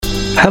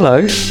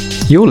Hello,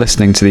 you're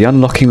listening to the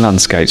Unlocking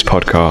Landscapes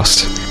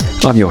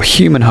podcast. I'm your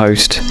human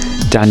host,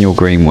 Daniel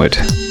Greenwood.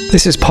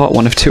 This is part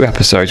one of 2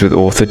 episodes with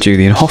author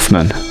Julian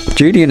Hoffman.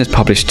 Julian has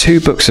published 2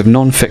 books of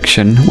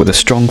non-fiction with a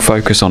strong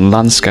focus on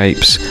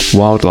landscapes,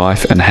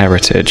 wildlife and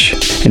heritage.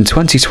 In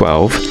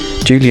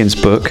 2012, Julian's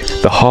book,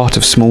 The Heart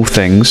of Small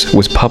Things,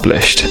 was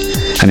published,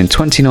 and in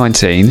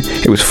 2019,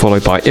 it was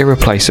followed by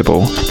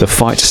Irreplaceable, The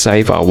Fight to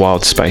Save Our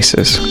Wild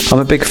Spaces. I'm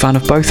a big fan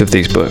of both of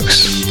these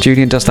books.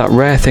 Julian does that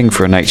rare thing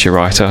for a nature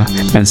writer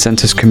and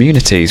centres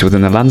communities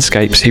within the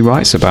landscapes he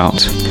writes about,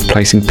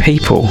 placing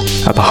people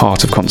at the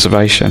heart of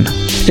conservation.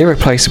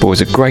 Irreplaceable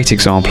is a great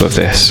example of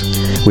this,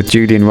 with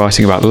Julian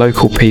writing about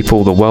local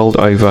people the world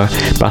over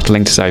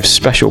battling to save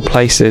special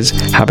places,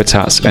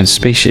 habitats and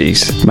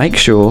species. Make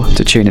sure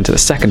to tune into the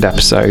second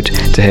episode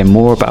to hear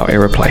more about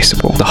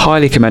Irreplaceable, the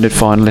highly commended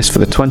finalist for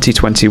the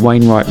 2020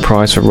 Wainwright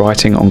Prize for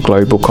Writing on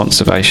Global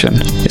Conservation.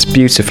 It's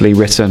beautifully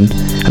written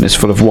and is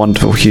full of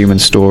wonderful human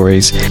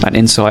stories and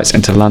insights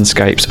into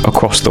landscapes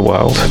across the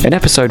world. In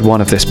episode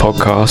 1 of this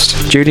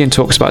podcast, Julian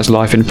talks about his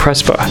life in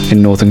Prespa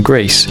in northern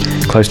Greece,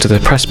 close to the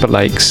Prespa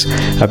Lakes,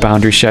 a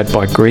boundary shared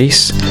by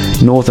Greece,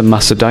 Northern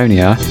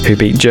Macedonia, who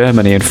beat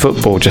Germany in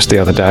football just the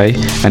other day,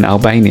 and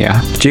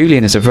Albania.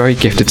 Julian is a very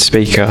gifted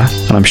speaker,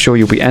 and I'm sure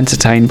you'll be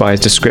entertained by his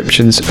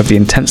descriptions of the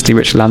intensely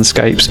rich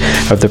landscapes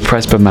of the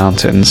Prespa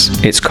Mountains,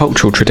 its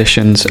cultural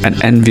traditions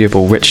and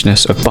enviable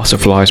richness of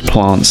butterflies,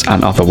 plants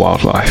and other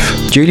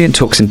wildlife. Julian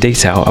talks in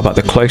detail about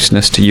the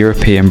closeness to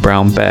European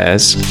brown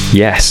bears,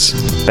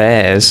 yes,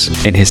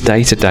 bears, in his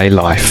day-to-day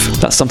life.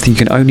 That's something you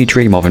can only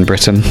dream of in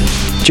Britain.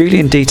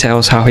 Julian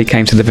details how he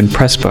came to live in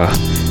Prespa,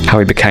 how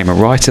he became a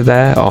writer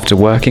there after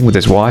working with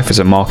his wife as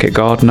a market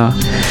gardener,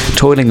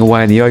 toiling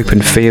away in the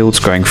open fields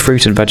growing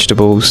fruit and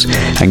vegetables,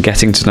 and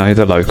getting to know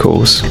the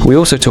locals. We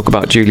also talk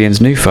about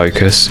Julian's new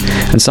focus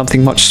and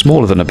something much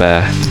smaller than a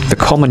bear, the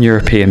common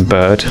European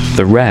bird,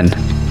 the wren.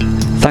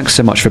 Thanks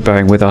so much for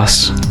bearing with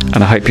us,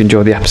 and I hope you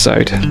enjoy the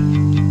episode.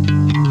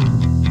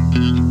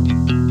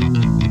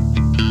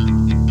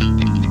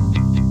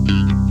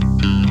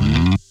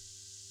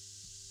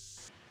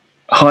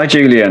 Hi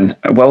Julian,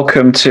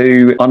 welcome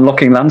to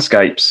Unlocking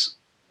Landscapes.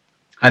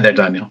 Hi there,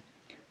 Daniel.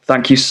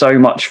 Thank you so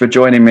much for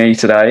joining me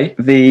today.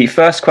 The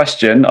first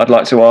question I'd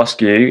like to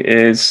ask you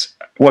is,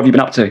 what have you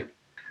been up to?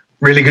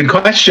 Really good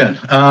question.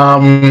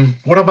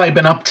 What have I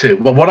been up to?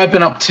 Well, what I've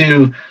been up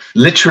to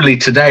literally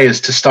today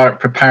is to start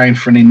preparing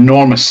for an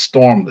enormous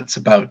storm that's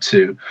about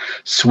to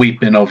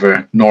sweep in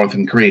over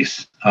northern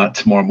Greece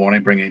tomorrow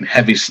morning, bringing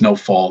heavy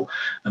snowfall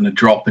and a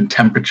drop in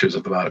temperatures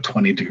of about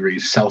 20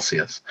 degrees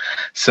Celsius.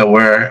 So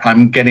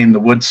I'm getting the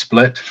wood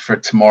split for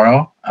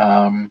tomorrow,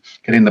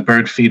 getting the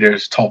bird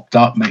feeders topped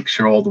up, make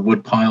sure all the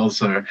wood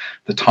piles are,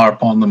 the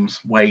tarp on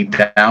them's way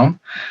down.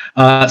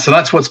 So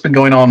that's what's been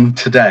going on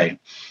today.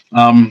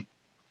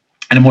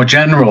 In a more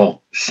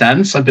general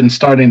sense, I've been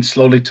starting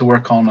slowly to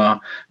work on a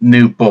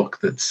new book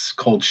that's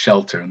called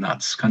Shelter, and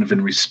that's kind of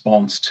in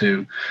response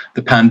to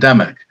the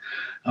pandemic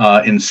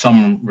in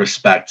some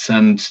respects.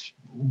 And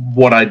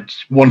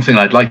one thing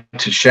I'd like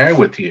to share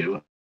with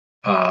you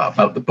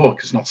about the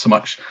book is not so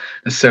much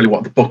necessarily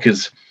what the book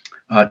is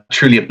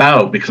truly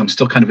about, because I'm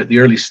still kind of at the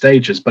early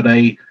stages, but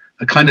a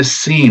kind of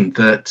scene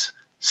that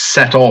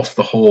set off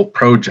the whole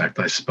project,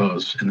 I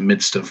suppose, in the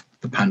midst of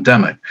the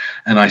pandemic.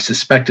 And I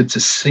suspect it's a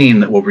scene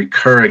that will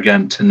recur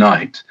again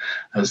tonight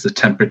as the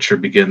temperature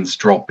begins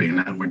dropping,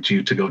 and we're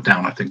due to go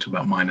down, I think, to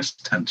about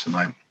 -10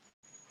 tonight.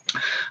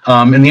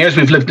 In the years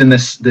we've lived in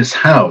this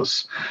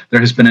house,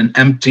 there has been an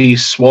empty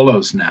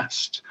swallow's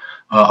nest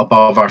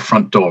above our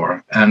front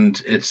door,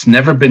 and it's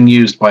never been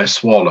used by a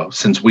swallow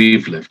since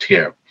we've lived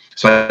here.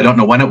 So I don't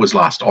know when it was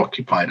last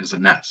occupied as a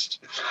nest.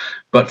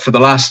 But for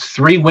the last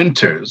 3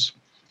 winters,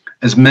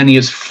 as many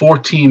as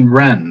 14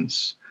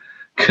 wrens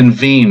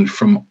convened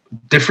from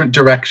different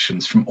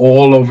directions from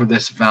all over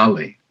this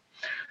valley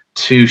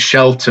to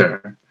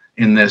shelter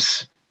in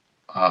this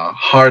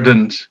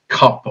hardened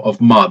cup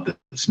of mud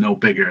that's no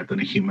bigger than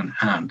a human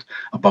hand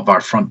above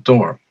our front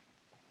door.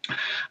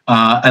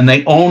 And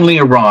they only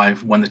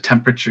arrive when the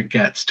temperature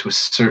gets to a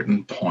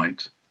certain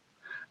point,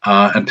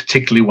 and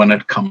particularly when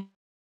it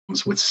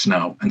comes with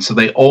snow. And so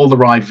they all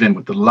arrive in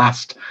with the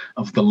last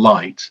of the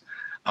light,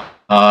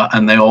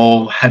 and they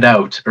all head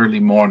out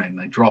early morning.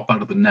 They drop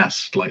out of the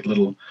nest like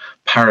little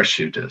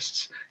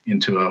parachutists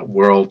into a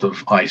world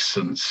of ice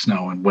and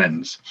snow and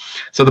winds.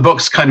 So the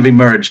book's kind of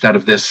emerged out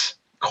of this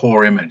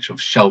core image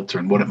of shelter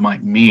and what it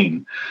might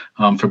mean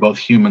for both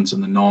humans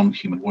and the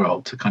non-human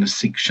world to kind of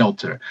seek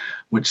shelter,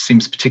 which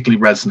seems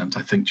particularly resonant,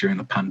 I think, during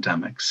the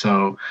pandemic.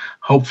 So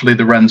hopefully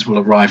the wrens will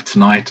arrive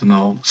tonight and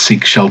they'll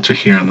seek shelter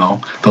here, and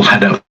they'll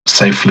head out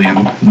safely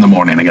in the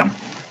morning again.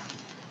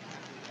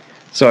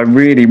 So I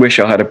really wish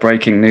I had a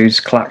breaking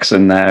news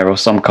klaxon there, or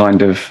some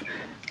kind of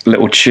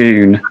little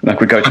tune like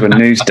we go to a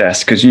news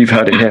desk, because you've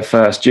heard it here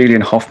first.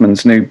 Julian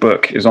Hoffman's new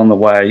book is on the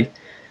way,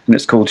 and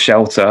it's called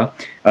Shelter.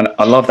 And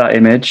I love that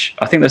image.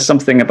 I think there's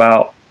something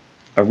about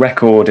a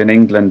record in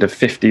England of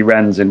 50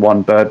 wrens in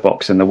one bird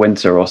box in the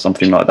winter or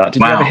something like that.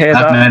 Did you ever hear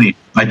that? Many.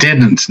 I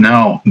didn't.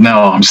 No.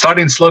 I'm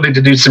starting slowly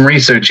to do some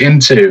research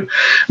into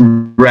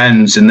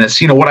wrens in this.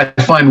 What I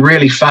find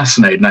really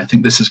fascinating, I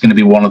think this is going to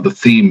be one of the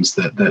themes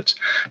that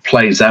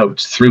plays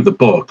out through the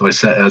book, though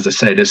as I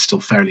say, it is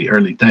still fairly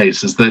early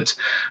days, is that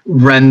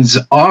wrens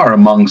are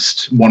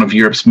amongst one of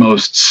Europe's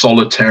most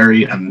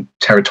solitary and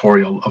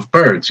territorial of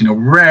birds.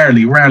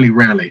 Rarely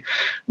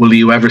will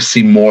you ever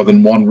see more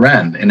than one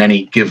wren in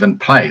any given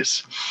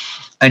place.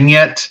 And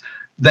yet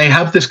they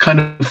have this kind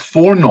of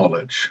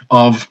foreknowledge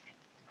of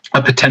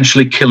a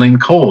potentially killing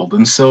cold.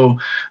 And so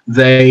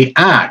they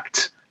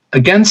act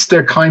against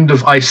their kind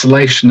of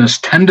isolationist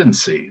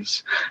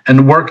tendencies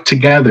and work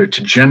together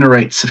to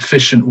generate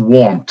sufficient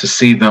warmth to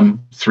see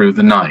them through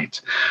the night.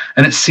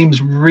 And it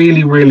seems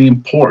really, really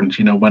important,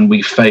 when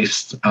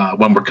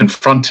when we're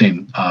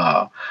confronting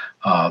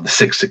the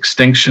sixth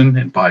extinction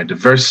in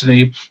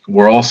biodiversity.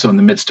 We're also in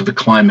the midst of a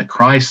climate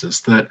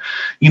crisis that,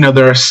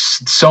 there are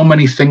so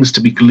many things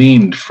to be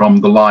gleaned from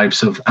the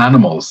lives of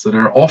animals that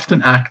are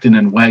often acting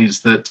in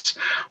ways that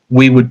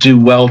we would do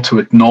well to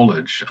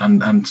acknowledge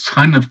and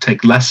kind of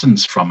take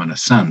lessons from, in a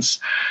sense.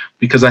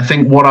 Because I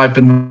think what I've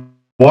been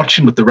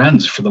watching with the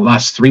wrens for the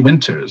last 3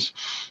 winters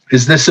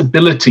is this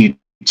ability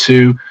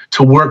to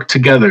work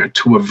together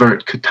to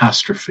avert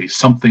catastrophe,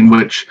 something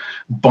which,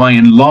 by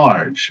and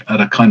large, at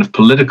a kind of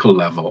political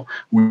level,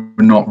 we're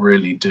not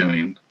really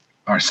doing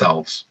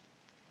ourselves.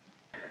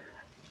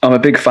 I'm a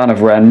big fan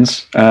of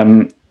wrens.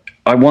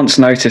 I once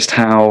noticed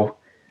how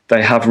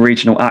they have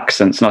regional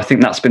accents, and I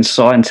think that's been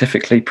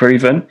scientifically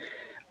proven.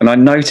 And I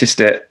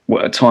noticed it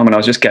at a time when I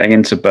was just getting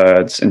into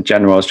birds in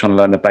general. I was trying to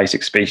learn the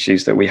basic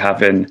species that we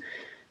have in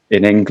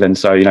England.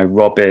 So,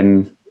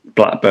 robin,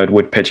 blackbird,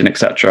 wood pigeon,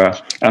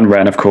 etc., and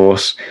wren, of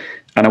course.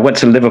 And I went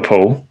to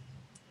Liverpool.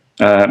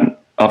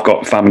 I've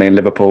got family in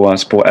Liverpool. I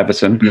support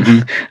Everton.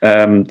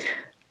 Mm-hmm.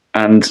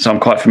 And so I'm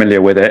quite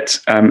familiar with it.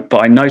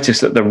 But I noticed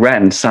that the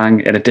wren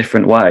sang in a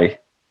different way.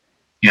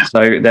 Yeah.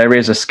 So there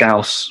is a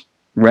Scouse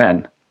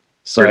wren.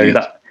 So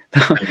Brilliant.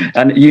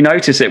 And you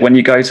notice it when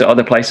you go to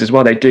other places as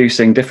well. They do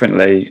sing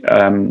differently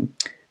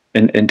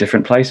in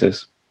different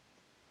places.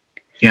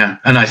 Yeah,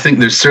 and I think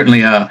there's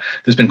certainly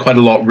there's been quite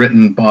a lot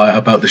written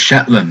about the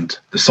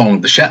song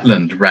of the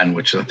Shetland wren,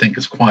 which I think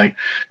is quite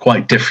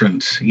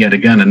different. Yet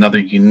again, another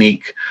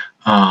unique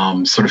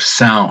sort of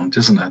sound,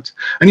 isn't it?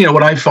 And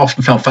what I've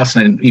often found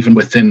fascinating, even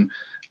within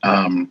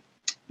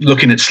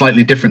looking at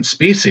slightly different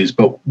species,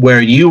 but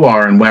where you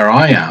are and where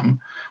I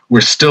am,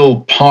 we're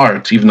still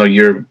part, even though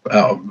you're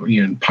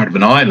part of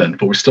an island,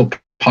 but we're still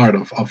part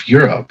of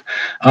Europe.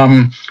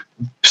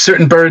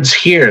 Certain birds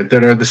here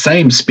that are the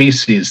same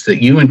species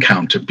that you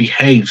encounter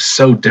behave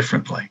so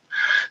differently.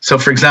 So,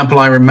 for example,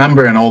 I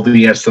remember in all the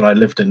years that I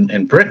lived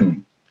in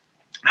Britain,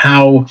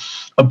 how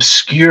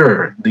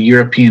obscure the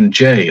European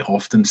jay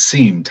often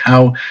seemed,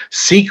 how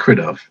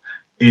secretive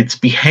its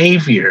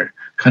behavior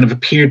kind of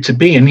appeared to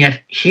be. And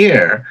yet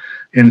here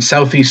in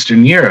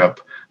Southeastern Europe,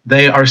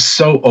 they are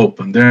so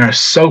open, they are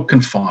so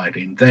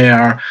confiding, they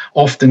are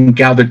often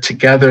gathered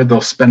together,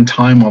 they'll spend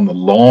time on the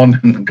lawn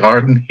in the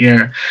garden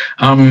here.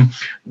 And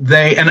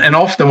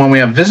often when we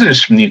have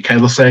visitors from the UK,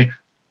 they'll say,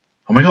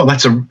 oh my God,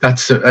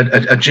 that's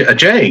a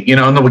jay,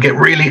 and they'll get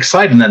really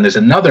excited, and then there's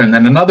another, and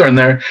then another, and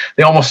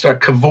they almost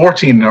start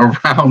cavorting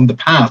around the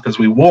path as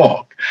we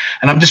walk.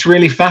 And I'm just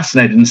really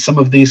fascinated in some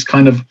of these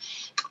kind of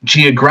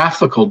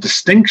geographical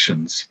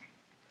distinctions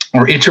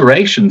or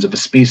iterations of a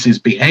species'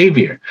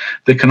 behavior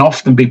that can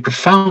often be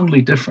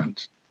profoundly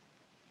different.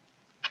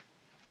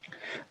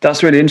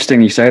 That's really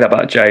interesting you say that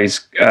about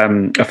jays.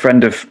 A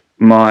friend of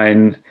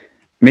mine,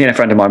 me and a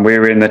friend of mine, we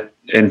were in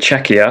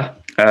Czechia,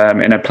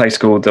 in a place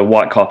called the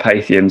White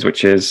Carpathians,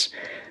 which is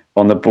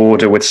on the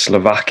border with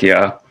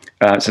Slovakia.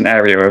 It's an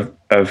area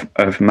of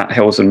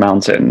hills and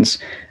mountains.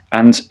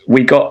 And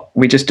we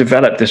just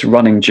developed this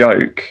running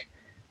joke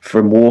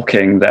from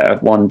walking there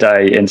one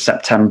day in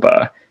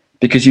September,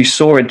 because you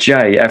saw a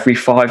jay every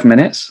 5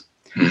 minutes.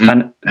 Mm-hmm.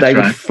 And they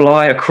would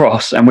fly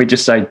across, and we'd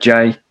just say,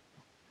 Jay,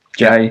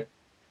 Jay,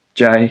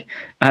 Jay.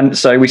 And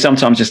so we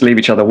sometimes just leave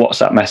each other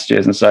WhatsApp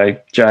messages and say,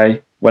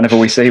 Jay, whenever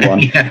we see one.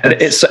 Yes. And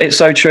it's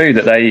so true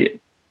that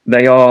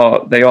they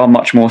are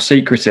much more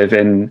secretive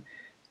in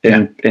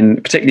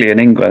particularly in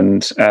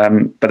England,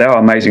 but they are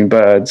amazing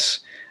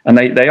birds, and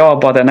they are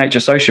by their nature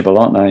sociable,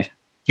 aren't they?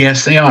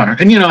 Yes, they are.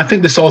 And I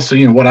think this also,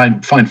 what I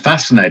find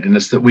fascinating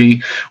is that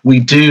we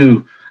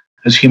do,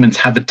 as humans,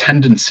 have a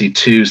tendency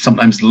to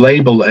sometimes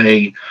label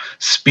a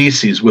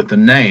species with a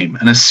name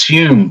and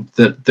assume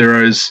that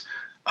there is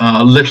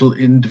little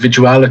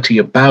individuality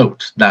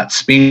about that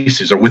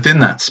species, or within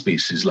that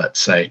species,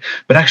 let's say.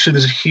 But actually,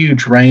 there's a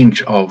huge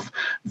range of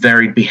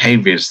varied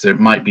behaviors that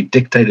might be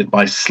dictated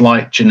by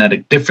slight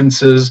genetic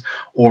differences,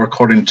 or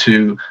according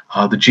to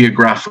the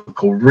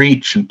geographical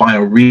reach and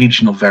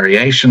bioregional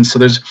variations. So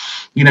there's,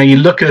 you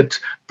look at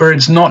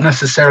birds not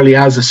necessarily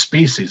as a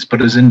species,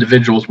 but as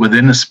individuals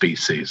within a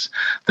species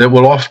that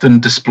will often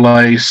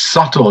display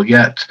subtle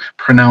yet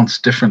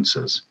pronounced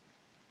differences.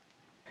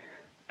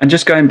 And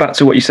just going back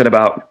to what you said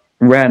about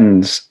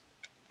wrens,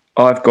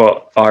 I've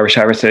got Irish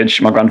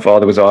heritage. My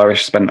grandfather was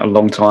Irish, spent a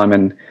lot of time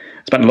in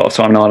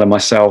Ireland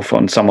myself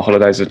on summer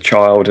holidays as a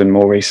child and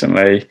more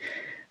recently.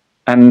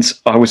 And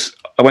I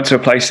went to a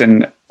place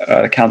in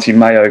County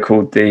Mayo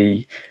called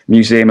the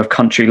Museum of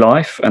Country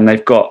Life, and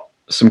they've got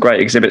some great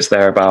exhibits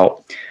there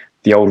about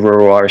the old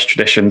rural Irish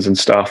traditions and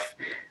stuff.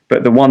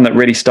 But the one that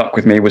really stuck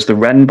with me was the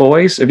Wren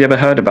Boys. Have you ever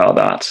heard about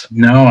that?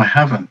 No, I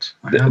haven't.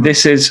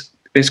 This is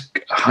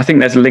I think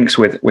there's links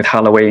with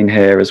Halloween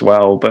here as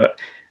well, but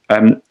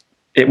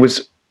it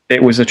was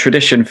a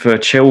tradition for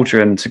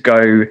children to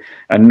go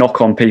and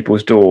knock on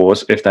people's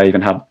doors, if they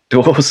even had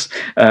doors,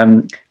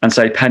 and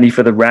say "penny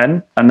for the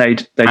wren," and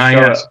they'd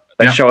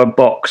show a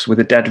box with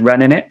a dead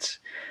wren in it,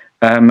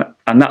 and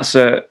that's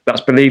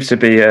believed to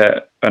be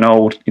an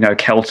old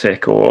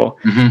Celtic or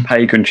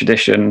pagan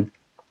tradition,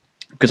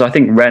 because I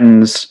think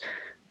wrens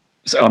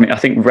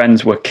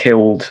were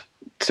killed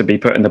to be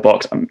put in the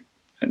box.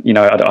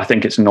 I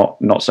think it's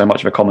not so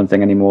much of a common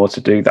thing anymore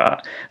to do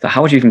that. So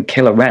how would you even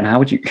kill a wren? How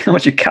would you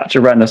catch a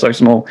wren? They're so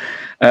small.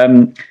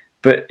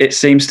 But it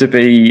seems to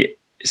be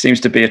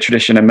a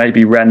tradition, and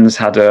maybe wrens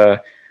had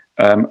a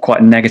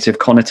quite negative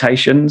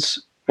connotations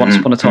once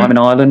upon a time in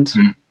Ireland.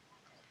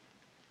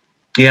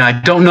 Yeah, I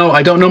don't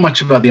know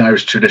much about the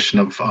Irish tradition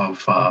of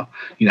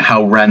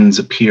how wrens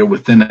appear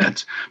within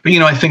it. But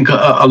I think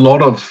a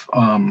lot of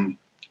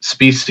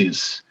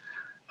species.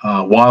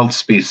 Wild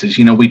species,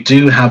 we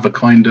do have a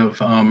kind of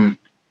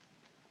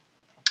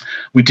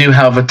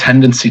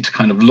tendency to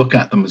kind of look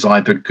at them as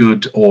either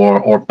good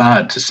or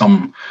bad to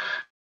some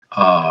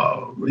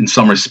in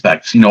some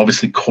respects.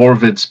 Obviously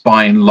corvids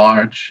by and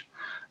large,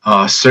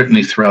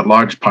 certainly throughout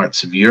large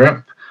parts of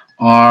Europe,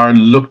 are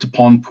looked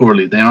upon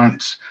poorly. They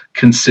aren't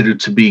considered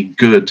to be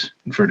good,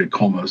 inverted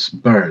commas,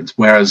 birds,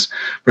 whereas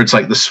birds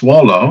like the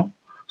swallow,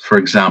 for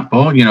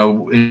example,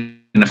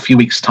 in a few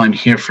weeks' time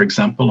here, for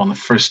example, on the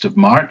 1st of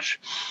March,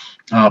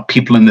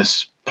 people in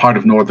this part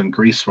of northern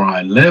Greece where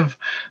I live,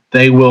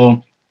 they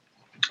will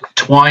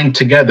twine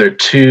together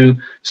 2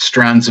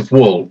 strands of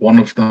wool. One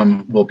of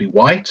them will be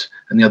white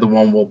and the other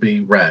one will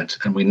be red.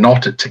 And we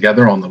knot it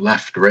together on the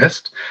left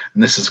wrist.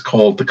 And this is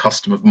called the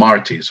custom of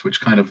Martes, which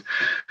kind of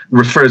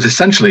refers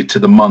essentially to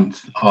the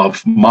month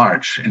of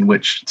March in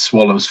which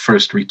swallows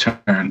first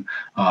return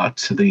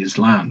to these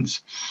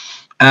lands.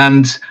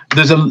 And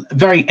there's a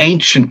very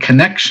ancient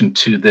connection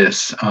to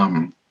this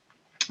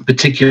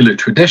particular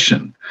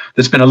tradition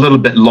that's been a little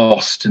bit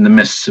lost in the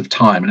mists of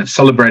time, and it's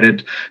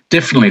celebrated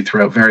differently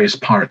throughout various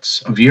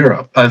parts of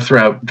Europe,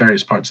 throughout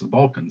various parts of the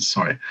Balkans,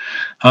 sorry.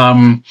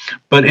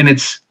 But in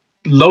its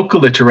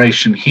local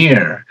iteration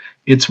here,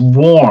 it's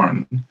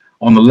worn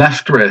on the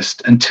left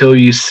wrist until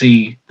you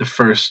see the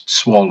first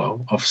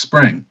swallow of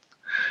spring.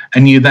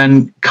 And you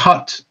then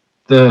cut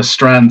the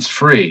strands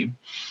free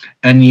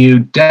and you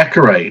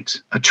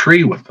decorate a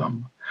tree with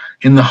them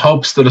in the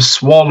hopes that a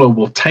swallow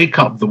will take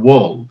up the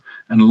wool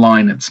and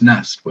line its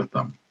nest with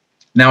them.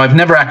 Now, I've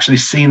never actually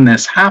seen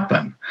this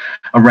happen,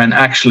 a wren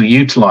actually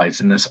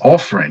utilizing this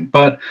offering,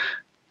 but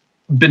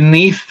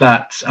beneath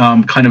that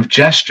kind of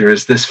gesture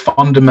is this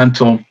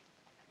fundamental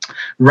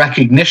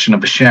recognition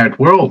of a shared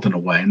world in a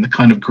way, and the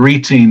kind of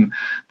greeting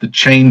the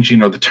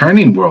changing or the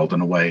turning world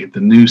in a way, the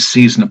new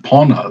season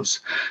upon us,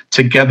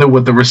 together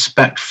with the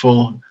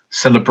respectful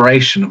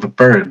celebration of a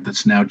bird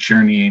that's now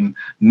journeying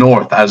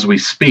north as we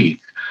speak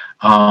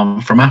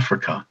from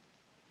Africa.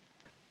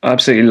 I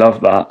absolutely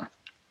love that.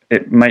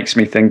 It makes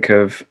me think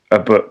of a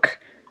book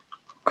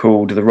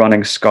called The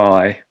Running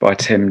Sky by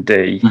Tim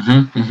Dee,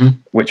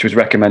 which was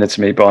recommended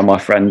to me by my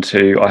friend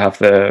who I have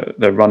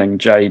the running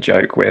J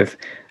joke with.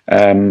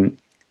 And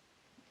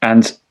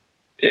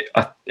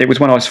it was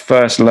when I was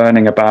first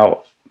learning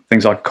about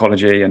things like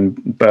ecology and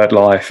bird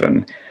life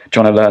and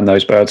trying to learn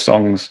those bird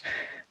songs.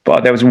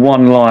 But there was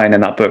one line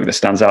in that book that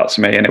stands out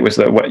to me, and it was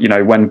that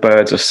when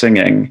birds are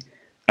singing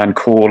and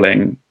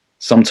calling,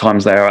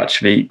 sometimes they are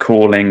actually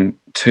calling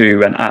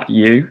to and at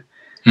you.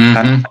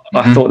 And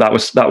I thought that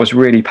was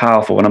really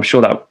powerful, and I'm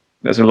sure that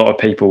there's a lot of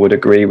people would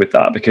agree with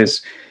that,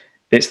 because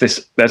there's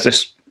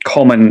this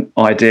common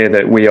idea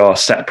that we are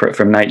separate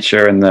from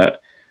nature, and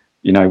that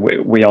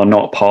we are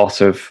not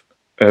part of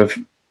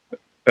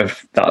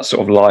that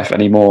sort of life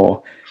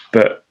anymore.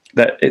 But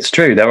that it's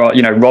true. There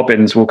are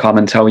robins will come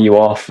and tell you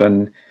off,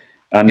 and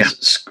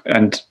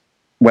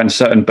when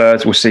certain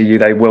birds will see you,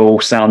 they will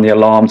sound the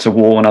alarm to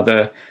warn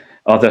other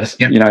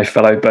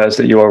fellow birds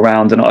that you're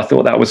around. And I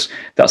thought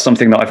that's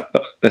something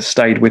that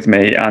stayed with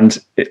me, and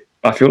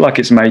I feel like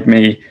it's made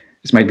me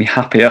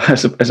happier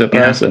as a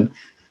person.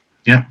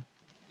 Yeah.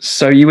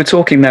 So you were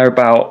talking there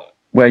about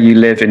where you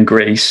live in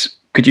Greece.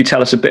 Could you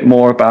tell us a bit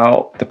more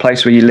about the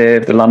place where you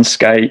live, the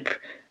landscape,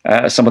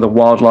 some of the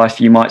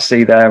wildlife you might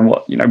see there, and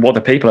what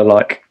the people are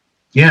like?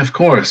 Yeah, of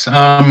course. For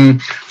the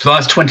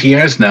last 20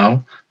 years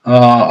now,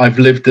 I've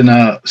lived in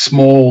a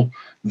small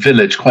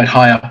village quite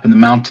high up in the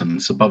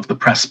mountains above the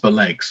Prespa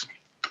Lakes.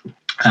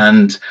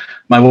 And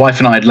my wife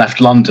and I had left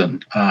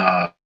London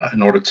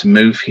in order to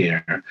move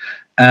here.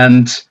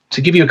 And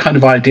to give you a kind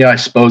of idea, I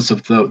suppose,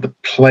 of the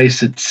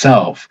place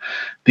itself,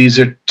 these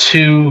are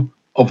 2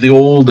 of the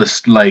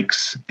oldest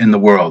lakes in the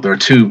world. There are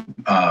two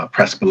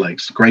Prespa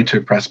lakes,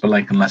 Greater Prespa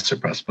Lake and Lesser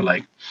Prespa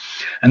Lake.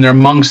 And they're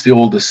amongst the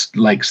oldest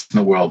lakes in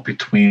the world,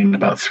 between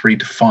about 3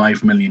 to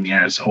 5 million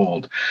years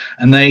old.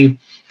 And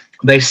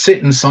they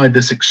sit inside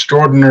this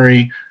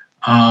extraordinary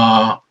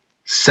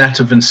set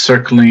of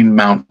encircling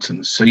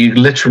mountains. So you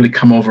literally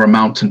come over a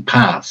mountain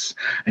pass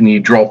and you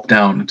drop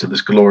down into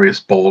this glorious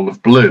bowl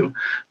of blue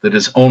that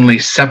is only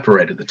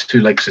separated. The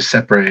two lakes are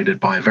separated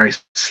by a very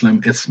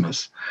slim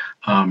isthmus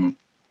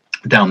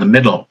down the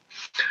middle.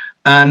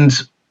 And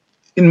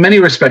in many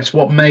respects,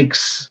 what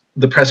makes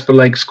the Prespa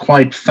Lakes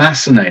quite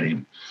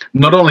fascinating,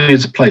 not only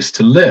as a place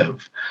to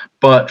live,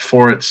 but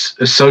for its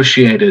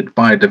associated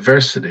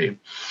biodiversity,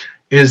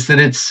 is that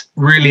it's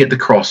really at the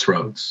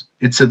crossroads.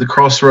 It's at the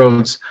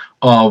crossroads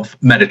of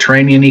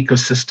Mediterranean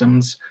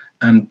ecosystems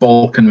and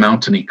Balkan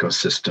mountain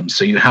ecosystems.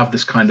 So you have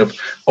this kind of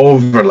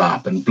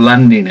overlap and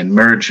blending and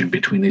merging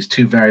between these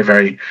two very,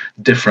 very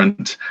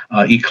different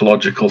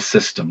ecological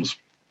systems.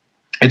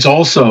 It's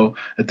also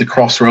at the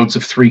crossroads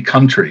of 3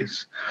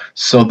 countries.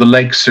 So the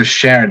lakes are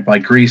shared by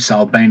Greece,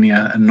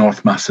 Albania, and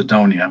North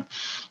Macedonia,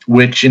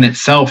 which in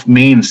itself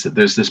means that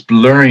there's this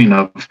blurring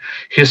of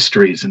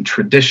histories and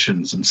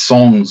traditions and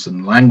songs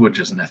and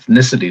languages and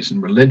ethnicities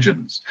and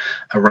religions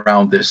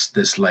around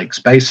this lakes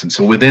basin.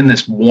 So within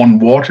this one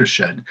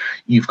watershed,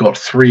 you've got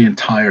 3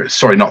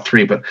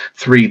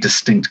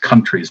 distinct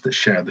countries that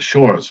share the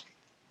shores.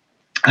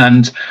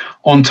 And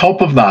on top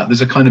of that,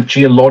 there's a kind of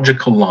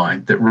geological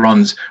line that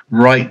runs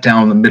right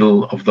down the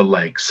middle of the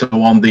lake. So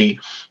on the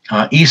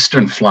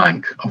eastern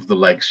flank of the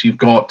lakes, you've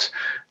got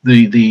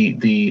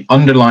the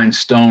underlying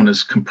stone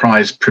is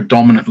comprised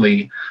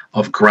predominantly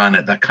of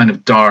granite, that kind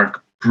of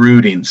dark,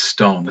 brooding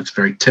stone that's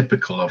very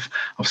typical of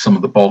some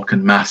of the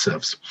Balkan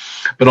massifs.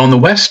 But on the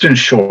western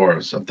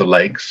shores of the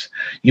lakes,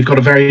 you've got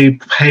a very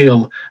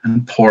pale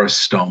and porous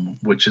stone,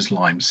 which is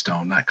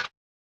limestone, that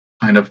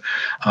kind of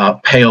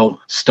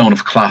pale stone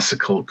of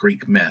classical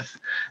Greek myth.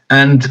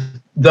 And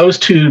those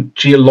two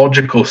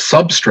geological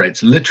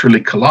substrates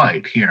literally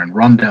collide here and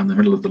run down the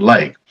middle of the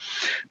lake.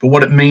 But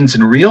what it means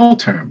in real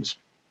terms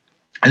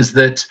is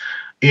that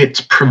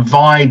it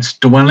provides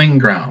dwelling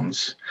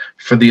grounds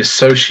for the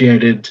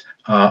associated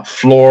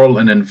floral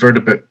and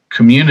invertebrate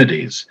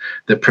communities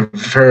that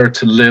prefer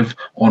to live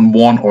on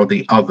one or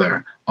the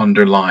other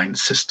underlying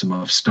system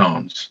of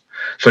stones.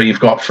 So you've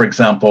got, for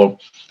example,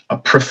 a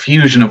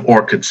profusion of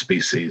orchid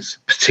species,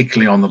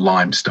 particularly on the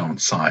limestone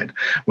side.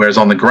 Whereas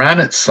on the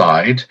granite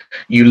side,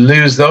 you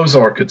lose those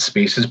orchid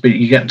species, but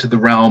you get into the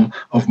realm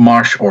of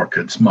marsh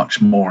orchids much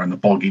more in the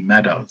boggy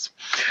meadows.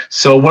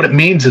 So what it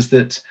means is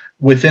that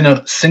within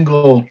a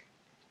single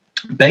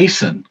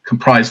basin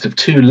comprised of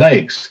 2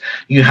 lakes,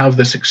 you have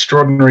this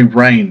extraordinary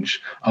range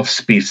of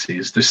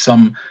species. There's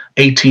some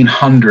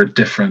 1,800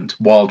 different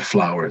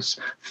wildflowers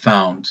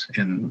found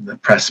in the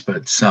Prespa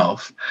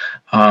itself.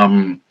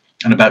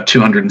 And about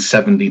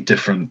 270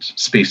 different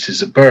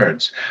species of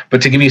birds.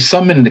 But to give you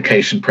some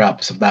indication,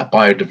 perhaps, of that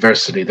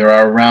biodiversity, there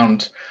are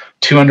around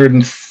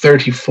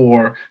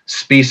 234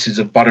 species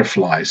of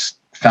butterflies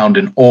found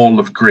in all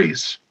of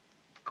Greece,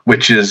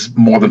 which is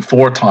more than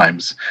 4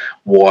 times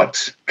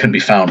what can be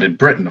found in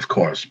Britain, of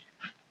course.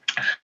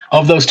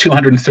 Of those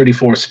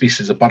 234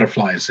 species of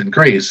butterflies in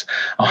Greece,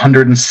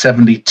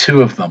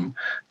 172 of them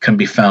can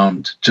be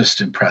found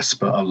just in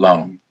Prespa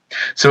alone.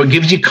 So it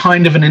gives you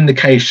kind of an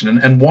indication.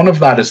 And one of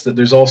that is that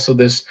there's also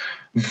this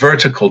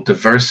vertical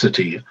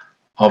diversity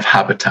of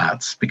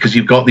habitats, because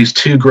you've got these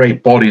 2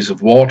 great bodies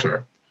of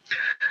water.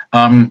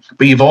 But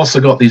you've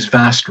also got these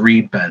vast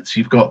reed beds.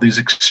 You've got these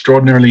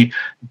extraordinarily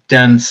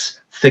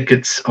dense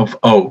thickets of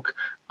oak.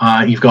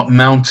 You've got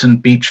mountain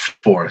beech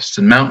forests.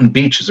 And mountain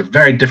beeches are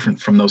very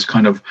different from those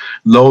kind of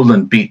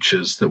lowland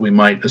beaches that we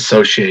might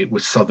associate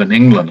with southern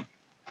England,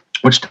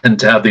 which tend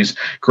to have these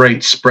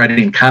great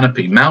spreading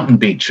canopy. Mountain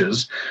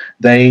beeches,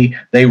 they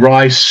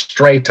rise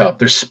straight up.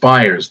 They're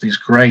spires, these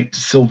great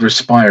silver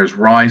spires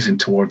rising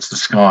towards the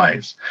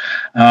skies.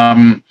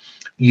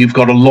 You've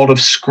got a lot of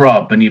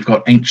scrub, and you've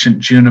got ancient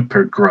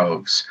juniper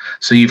groves.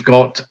 So you've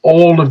got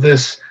all of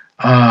this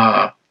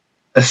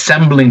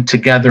assembling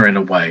together in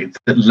a way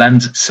that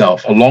lends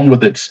itself, along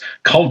with its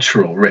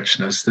cultural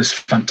richness, this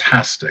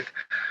fantastic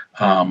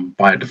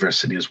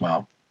biodiversity as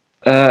well.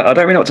 I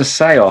don't really know what to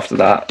say after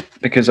that,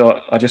 because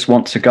I just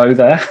want to go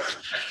there.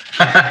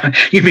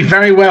 You'd be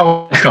very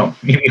welcome.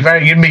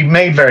 You'd be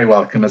made very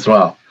welcome as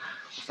well.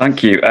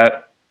 Thank you.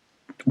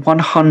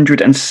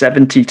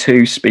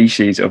 172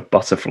 species of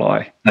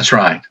butterfly. That's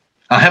right.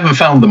 I haven't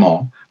found them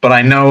all, but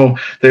I know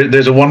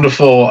there's a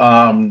wonderful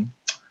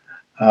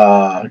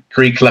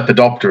Greek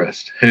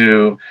lepidopterist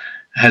who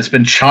has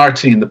been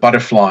charting the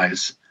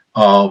butterflies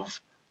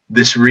of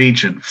this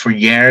region for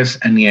years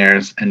and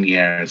years and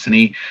years. And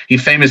he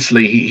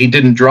famously, he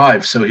didn't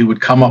drive, so he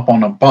would come up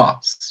on a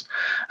bus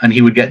and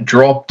he would get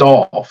dropped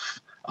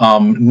off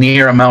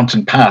near a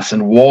mountain pass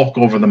and walk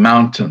over the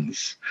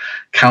mountains,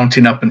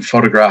 counting up and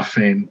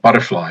photographing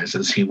butterflies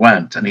as he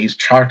went. And he's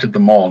charted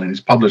them all, and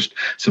he's published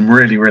some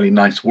really, really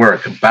nice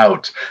work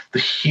about the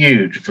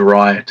huge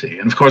variety.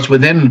 And of course,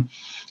 within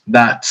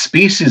that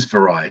species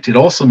variety, it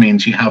also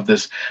means you have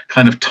this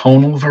kind of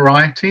tonal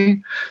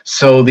variety.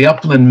 So the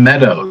upland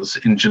meadows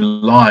in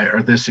July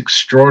are this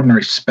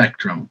extraordinary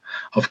spectrum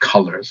of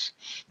colors.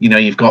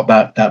 You've got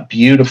that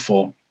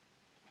beautiful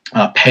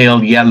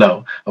pale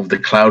yellow of the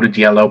clouded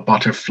yellow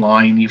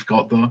butterfly, and you've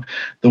got the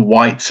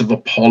whites of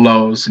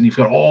Apollos, and you've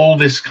got all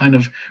this kind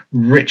of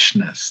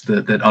richness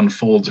that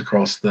unfolds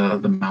across the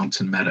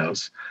mountain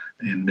meadows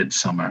in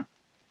midsummer.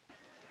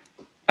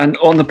 And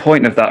on the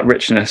point of that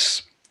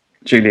richness,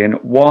 Julian,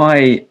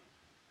 why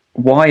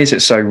is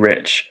it so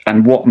rich,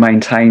 and what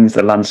maintains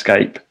the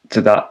landscape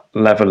to that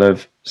level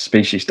of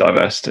species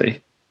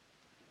diversity?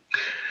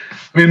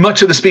 I mean,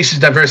 much of the species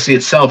diversity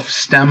itself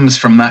stems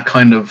from that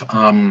kind of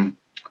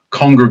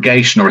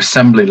congregation or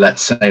assembly,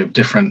 let's say, of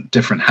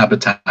different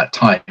habitat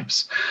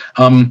types.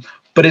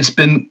 But it's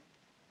been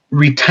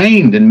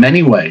retained in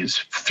many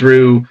ways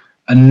through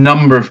a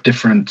number of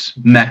different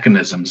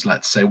mechanisms,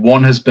 let's say.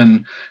 One has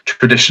been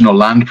traditional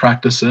land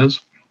practices.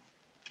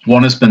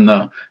 One has been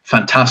the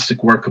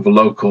fantastic work of a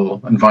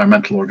local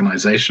environmental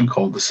organization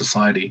called the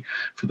Society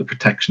for the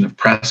Protection of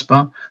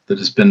Prespa that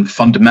has been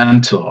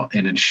fundamental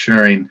in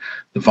ensuring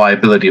the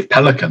viability of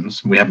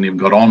pelicans. We haven't even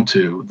got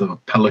onto the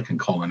pelican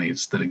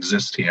colonies that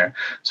exist here,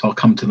 so I'll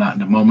come to that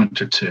in a moment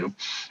or two.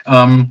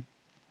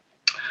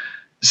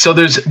 So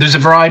there's a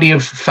variety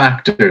of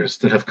factors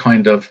that have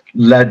kind of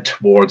led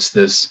towards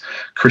this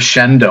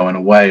crescendo, in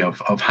a way,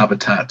 of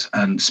habitat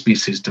and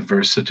species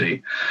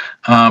diversity.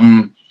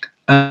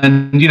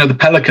 And, the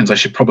pelicans, I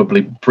should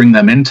probably bring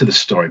them into the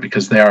story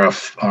because they are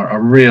a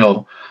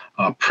real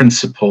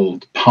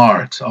principled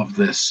part of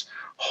this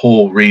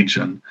whole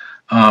region.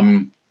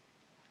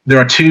 There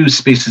are two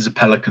species of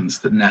pelicans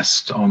that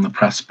nest on the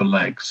Prespa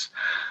Lakes.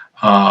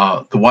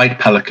 The white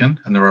pelican,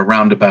 and there are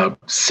around about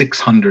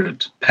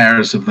 600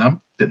 pairs of them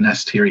that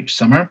nest here each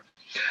summer,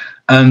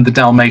 and the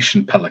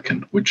Dalmatian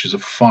pelican, which is a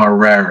far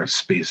rarer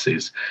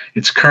species.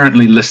 It's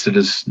currently listed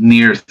as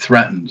near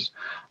threatened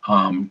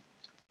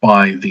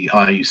by the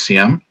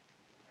IUCN,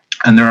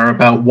 and there are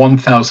about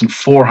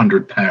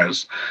 1,400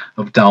 pairs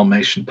of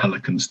Dalmatian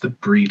pelicans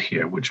that breed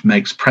here, which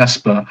makes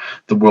Prespa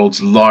the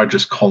world's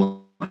largest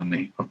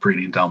colony of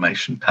breeding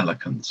Dalmatian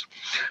pelicans.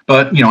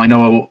 But I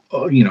know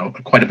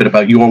quite a bit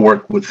about your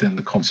work within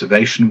the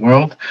conservation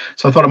world,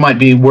 so I thought it might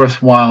be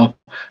worthwhile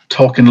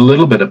talking a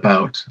little bit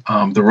about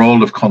the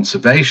role of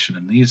conservation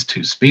in these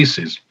two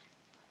species,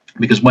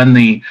 because when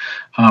the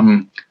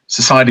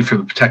Society for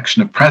the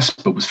Protection of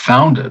Prespa was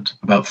founded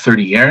about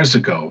 30 years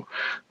ago,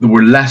 there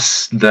were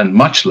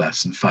much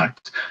less, in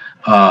fact,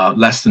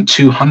 less than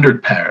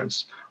 200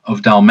 pairs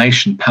of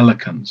Dalmatian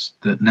pelicans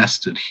that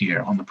nested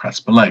here on the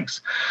Prespa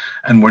Lakes.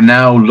 And we're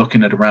now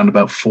looking at around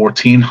about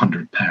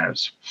 1,400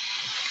 pairs.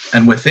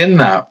 And within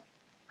that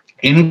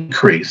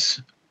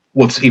increase,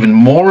 what's even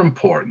more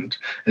important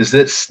is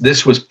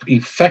this was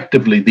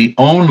effectively the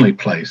only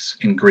place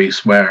in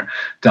Greece where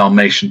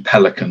Dalmatian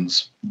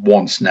pelicans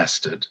once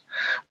nested,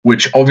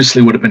 which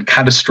obviously would have been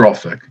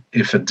catastrophic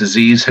if a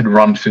disease had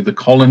run through the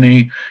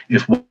colony,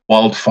 if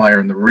wildfire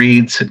in the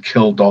reeds had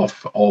killed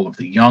off all of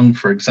the young,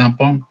 for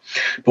example.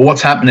 But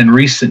what's happened in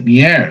recent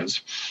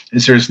years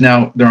is there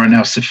are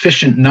now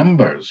sufficient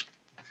numbers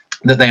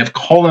that they have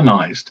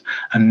colonized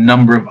a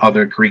number of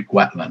other Greek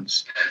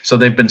wetlands. So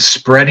they've been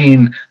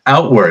spreading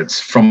outwards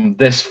from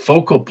this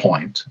focal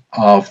point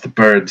of the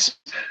birds'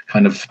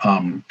 kind of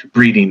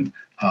breeding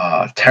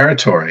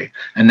territory,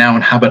 and now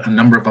inhabit a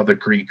number of other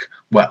Greek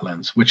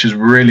wetlands, which is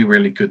really,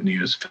 really good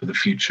news for the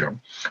future.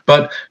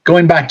 But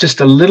going back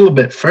just a little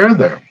bit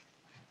further,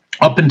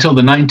 up until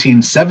the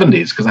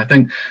 1970s, because I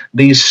think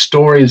these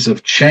stories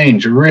of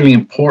change are really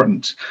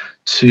important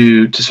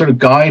to sort of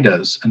guide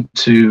us and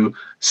to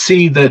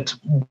see that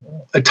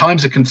at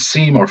times it can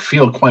seem or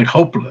feel quite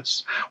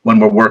hopeless when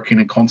we're working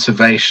in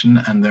conservation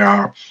and there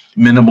are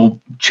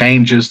minimal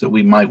changes that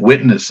we might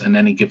witness in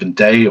any given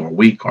day or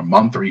week or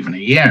month or even a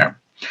year.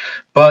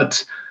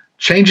 But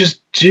changes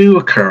do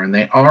occur, and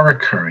they are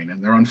occurring,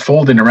 and they're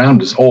unfolding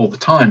around us all the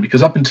time,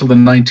 because up until the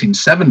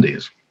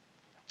 1970s,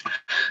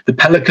 the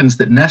pelicans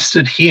that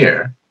nested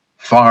here,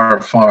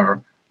 far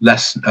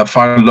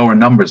lower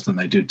numbers than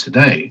they do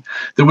today,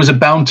 there was a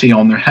bounty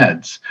on their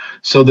heads,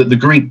 so that the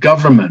Greek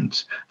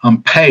government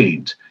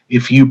paid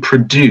if you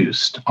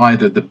produced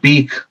either the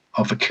beak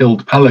of a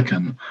killed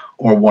pelican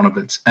or one of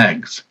its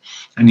eggs.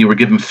 And you were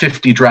given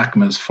 50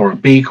 drachmas for a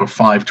beak or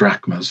 5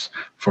 drachmas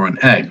for an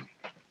egg.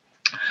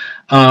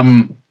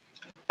 And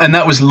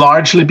that was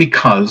largely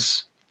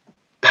because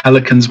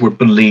pelicans were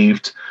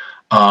believed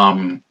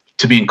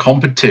to be in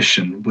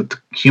competition with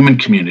human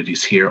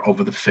communities here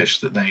over the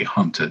fish that they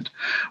hunted,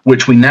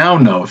 which we now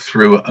know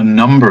through a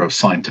number of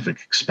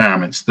scientific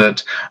experiments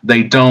that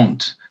they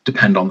don't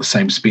depend on the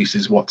same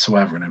species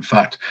whatsoever. And in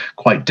fact,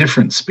 quite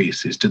different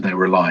species do they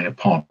rely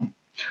upon,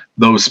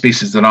 those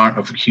species that aren't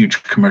of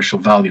huge commercial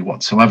value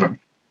whatsoever.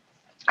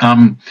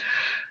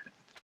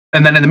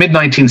 And then in the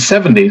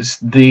mid-1970s,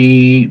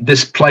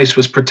 this place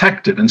was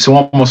protected. And so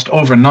almost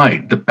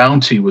overnight, the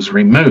bounty was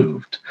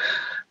removed.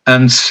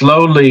 And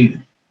slowly,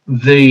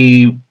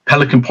 the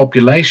pelican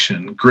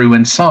population grew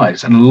in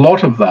size. And a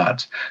lot of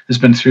that has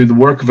been through the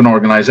work of an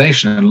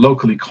organization and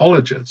local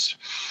ecologists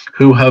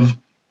who have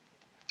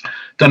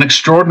done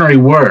extraordinary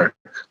work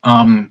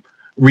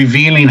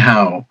revealing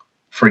how,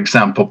 for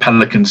example,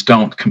 pelicans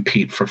don't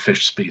compete for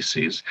fish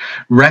species,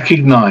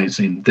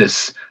 recognizing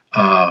this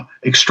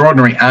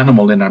extraordinary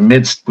animal in our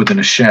midst within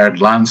a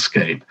shared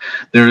landscape.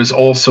 There has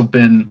also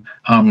been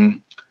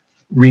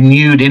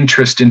renewed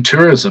interest in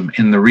tourism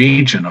in the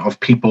region of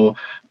people,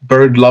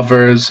 bird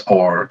lovers,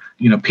 or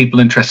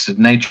people interested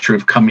in nature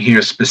who've come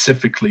here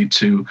specifically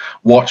to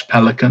watch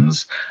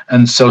pelicans.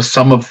 And so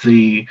some of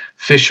the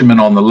fishermen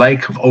on the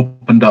lake have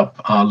opened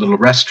up little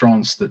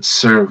restaurants that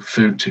serve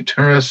food to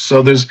tourists.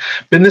 So there's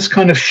been this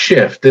kind of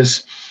shift,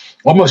 this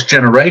almost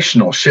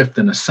generational shift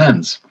in a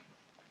sense,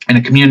 in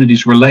a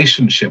community's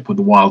relationship with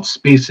the wild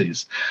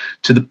species,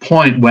 to the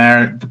point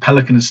where the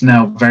pelican is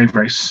now very,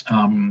 very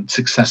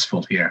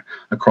successful here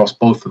across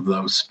both of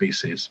those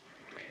species.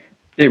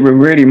 It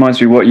really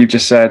reminds me of what you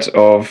just said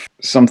of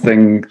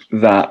something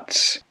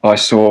that I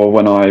saw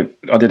when I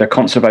did a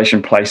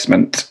conservation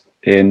placement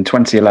in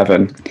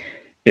 2011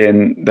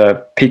 in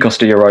the Picos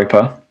de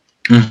Europa,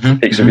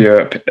 Peaks of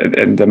Europe,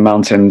 in the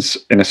mountains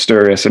in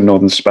Asturias in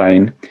northern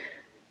Spain.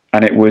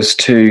 And it was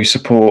to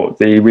support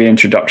the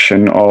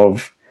reintroduction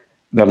of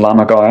the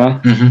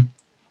lammergeier,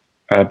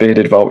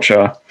 bearded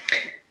vulture.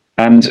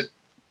 And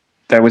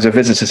there was a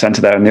visitor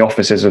centre there in the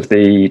offices of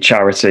the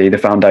charity, the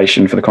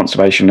Foundation for the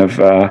Conservation of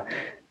the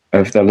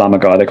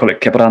lammergeier. They call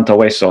it quebranta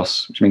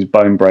huesos, which means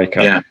bone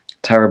breaker. Yeah.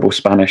 Terrible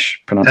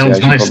Spanish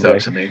pronunciation. Sounds nice, though,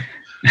 to me.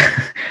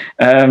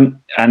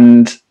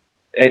 And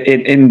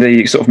in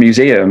the sort of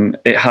museum,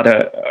 it had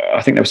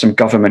I think there was some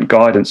government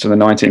guidance from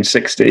the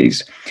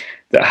 1960s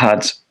that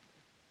had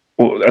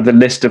the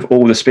list of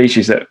all the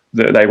species that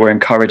they were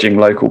encouraging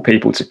local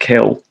people to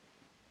kill.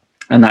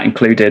 And that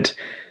included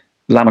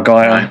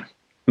lammergeier,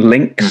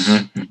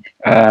 lynx,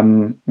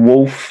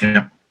 wolf,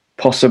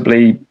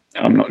 possibly,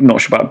 I'm not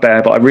sure about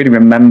bear, but I really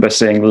remember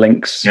seeing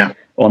lynx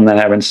on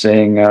there and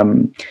seeing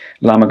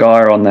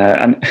lammergeier on there.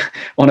 And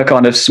on a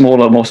kind of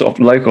smaller, more sort of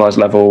localized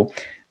level,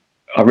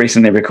 I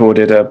recently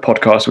recorded a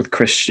podcast with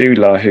Chris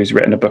Schuler, who's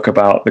written a book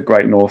about the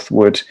Great North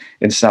Wood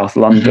in South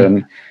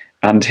London,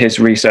 and his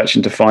research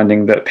into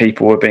finding that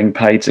people were being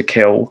paid to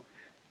kill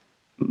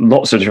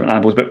lots of different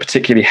animals, but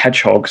particularly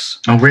hedgehogs.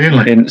 Oh,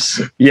 really?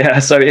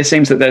 So it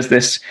seems that there's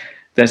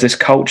this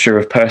culture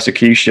of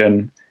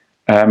persecution,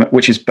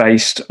 which is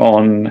based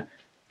on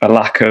a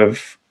lack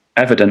of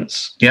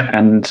evidence. Yeah.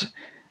 And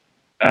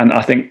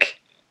I think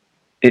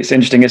it's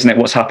interesting, isn't it,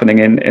 what's happening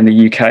in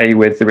the UK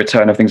with the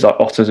return of things like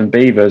otters and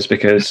beavers,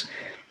 because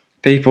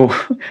people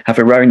have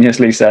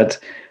erroneously said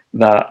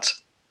that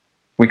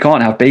we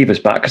can't have beavers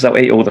back because they'll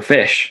eat all the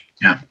fish.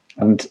 Yeah.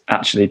 And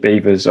actually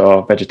beavers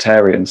are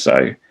vegetarian,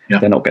 so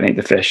they're not going to eat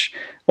the fish.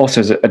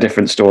 Otters are a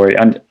different story.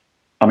 And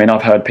I mean,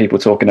 I've heard people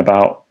talking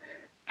about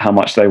how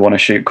much they want to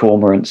shoot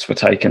cormorants for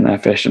taking their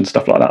fish and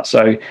stuff like that.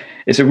 So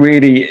it's a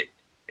really,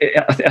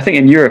 I think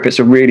in Europe, it's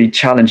a really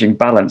challenging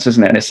balance,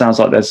 isn't it? And it sounds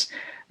like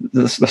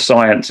the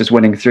science is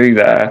winning through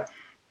there.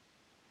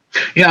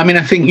 Yeah, I mean,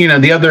 I think,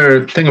 the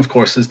other thing, of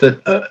course, is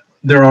that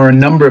there are a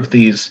number of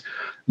these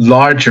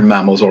larger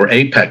mammals or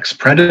apex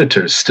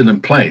predators still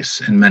in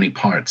place in many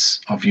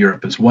parts of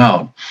Europe as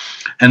well.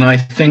 And I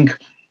think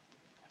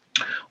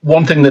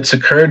one thing that's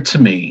occurred to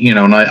me,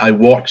 and I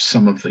watched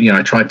some of the,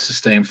 I tried to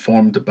stay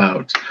informed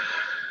about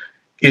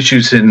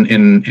issues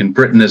in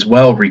Britain as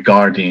well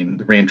regarding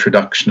the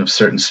reintroduction of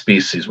certain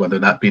species, whether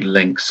that be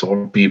lynx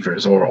or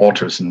beavers or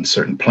otters in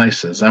certain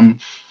places.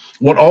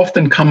 What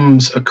often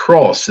comes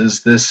across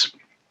is this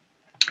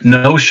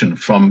notion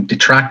from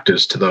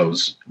detractors to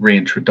those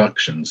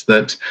reintroductions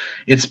that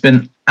it's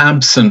been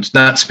absent,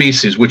 that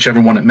species,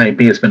 whichever one it may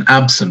be, has been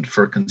absent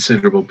for a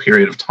considerable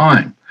period of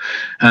time,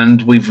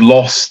 and we've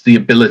lost the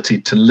ability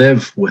to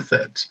live with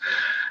it.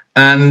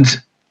 And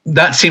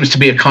that seems to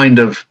be a kind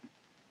of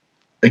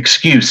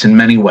excuse in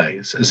many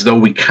ways, as though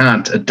we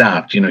can't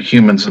adapt.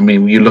 Humans, I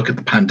mean, you look at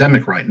the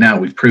pandemic right now,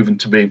 we've proven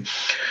to be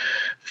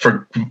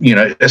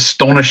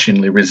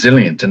astonishingly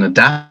resilient and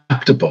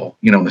adaptable,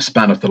 in the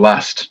span of the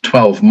last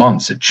 12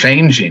 months at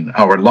changing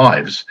our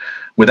lives,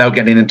 without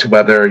getting into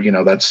whether,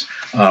 that's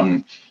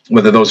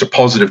whether those are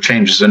positive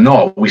changes or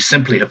not. We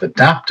simply have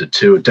adapted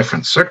to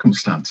different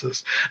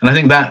circumstances. And I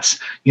think that's,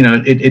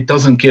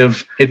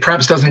 it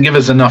perhaps doesn't give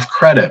us enough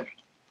credit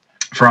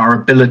for our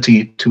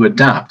ability to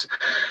adapt.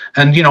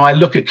 And, I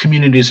look at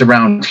communities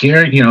around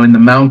here, in the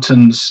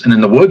mountains and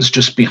in the woods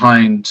just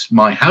behind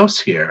my house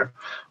here,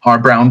 are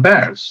brown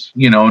bears.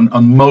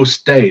 On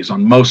most days,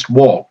 on most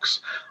walks,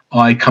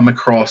 I come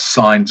across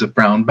signs of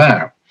brown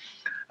bear.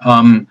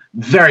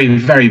 Very,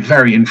 very,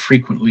 very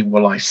infrequently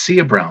will I see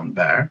a brown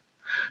bear,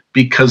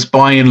 because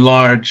by and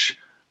large,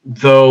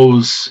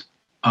 those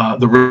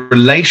the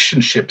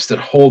relationships that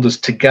hold us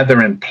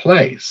together in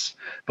place,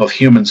 both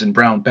humans and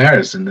brown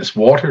bears in this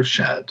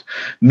watershed,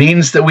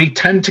 means that we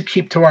tend to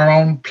keep to our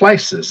own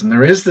places. And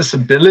there is this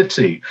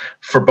ability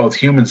for both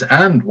humans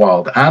and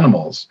wild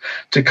animals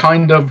to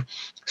kind of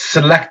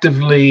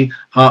selectively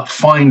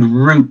find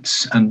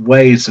routes and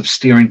ways of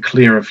steering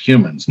clear of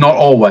humans. Not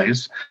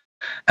always,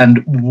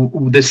 and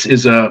this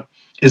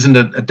isn't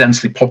a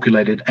densely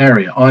populated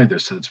area either,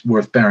 so it's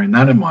worth bearing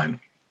that in mind.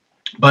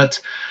 But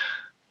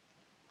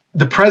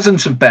the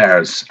presence of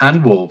bears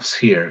and wolves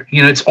here,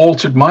 it's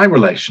altered my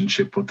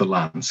relationship with the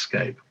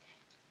landscape.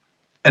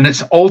 And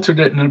it's altered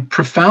it in a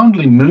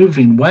profoundly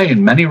moving way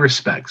in many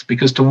respects,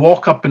 because to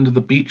walk up into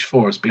the beech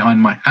forest behind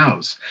my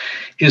house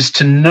is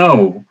to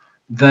know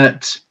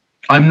that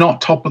I'm not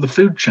top of the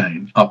food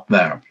chain up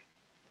there.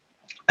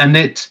 And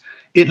it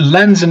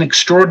lends an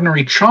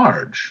extraordinary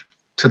charge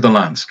to the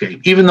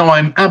landscape, even though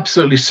I'm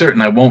absolutely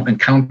certain I won't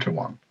encounter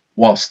one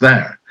whilst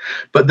there.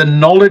 But the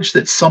knowledge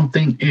that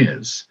something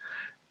is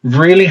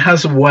really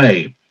has a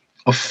way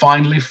of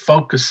finally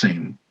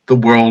focusing the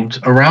world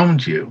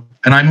around you.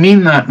 And I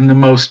mean that in the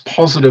most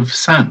positive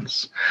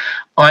sense.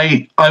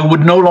 I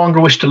would no longer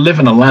wish to live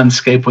in a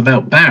landscape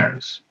without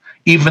bears,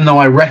 even though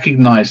I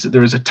recognize that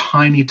there is a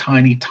tiny,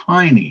 tiny,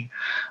 tiny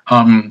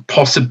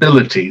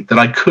possibility that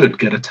I could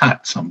get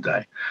attacked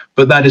someday.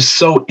 But that is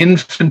so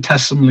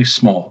infinitesimally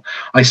small.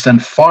 I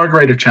stand far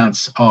greater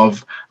chance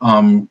of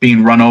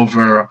being run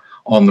over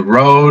on the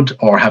road,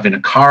 or having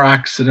a car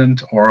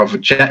accident, or of a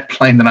jet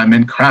plane that I'm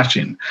in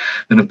crashing,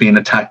 than of being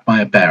attacked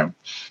by a bear.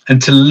 And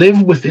to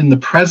live within the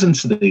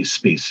presence of these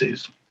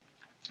species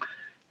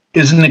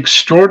is an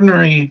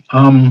extraordinary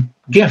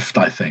gift,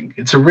 I think.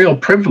 It's a real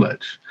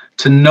privilege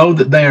to know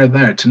that they are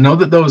there, to know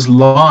that those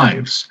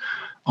lives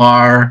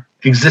are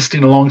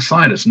existing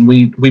alongside us, and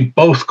we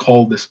both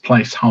call this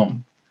place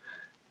home.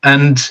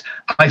 And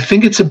I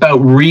think it's about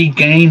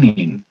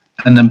regaining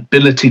an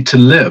ability to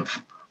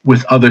live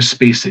with other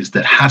species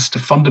that has to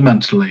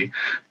fundamentally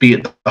be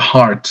at the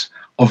heart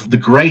of the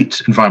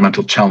great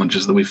environmental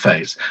challenges that we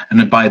face.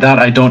 And by that,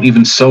 I don't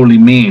even solely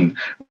mean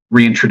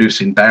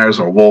reintroducing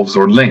bears or wolves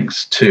or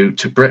lynx to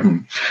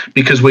Britain,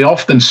 because we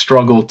often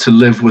struggle to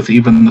live with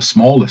even the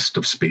smallest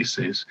of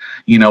species.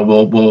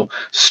 We'll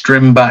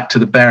strim back to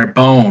the bare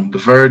bone, the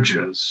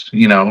verges,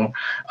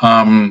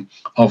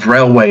 of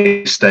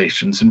railway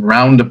stations and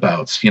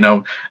roundabouts.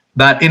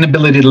 That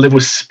inability to live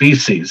with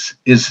species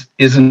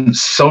isn't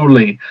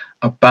solely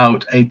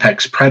about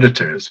apex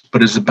predators,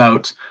 but is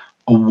about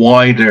a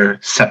wider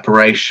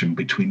separation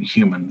between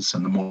humans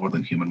and the more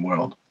than human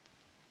world.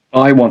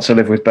 I want to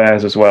live with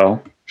bears as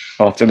well.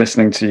 After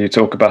listening to you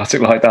talk about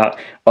it like that,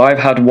 I've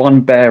had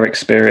one bear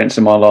experience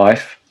in my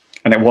life,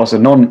 and it was a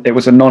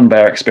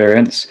non-bear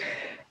experience.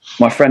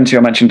 My friend who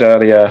I mentioned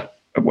earlier,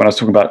 when I was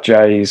talking about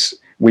jays,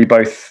 we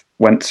both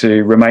went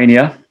to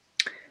Romania,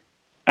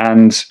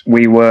 and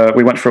we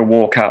went for a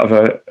walk out of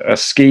a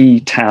ski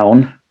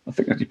town, I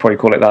think you probably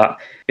call it that,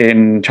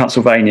 in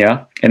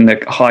Transylvania, in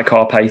the High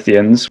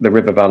Carpathians, the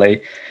river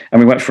valley. And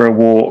we went for a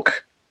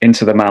walk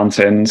into the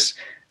mountains,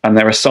 and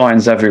there are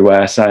signs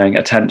everywhere saying,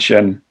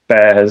 "Attention,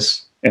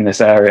 bears in this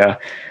area."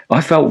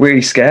 I felt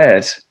really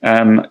scared.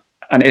 And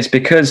it's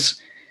because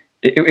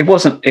it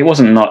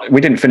wasn't not,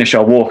 we didn't finish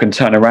our walk and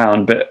turn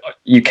around, but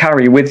you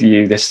carry with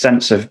you this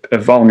sense of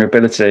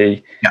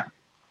vulnerability. Yeah.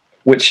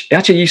 Which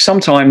actually you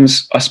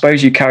sometimes, I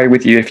suppose, you carry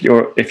with you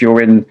if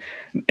you're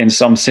in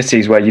some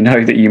cities where you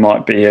know that you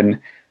might be in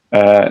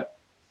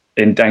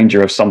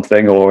danger of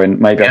something, or in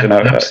maybe, I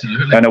don't know,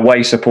 an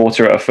away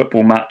supporter at a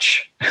football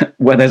match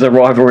where there's a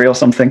rivalry or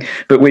something.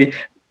 But we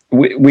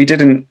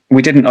didn't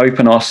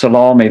open our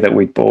salami that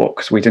we'd bought,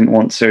 because we didn't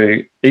want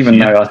to, even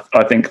though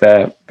I think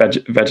they're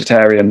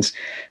vegetarians.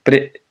 But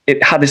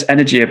it had this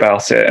energy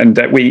about it, and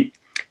that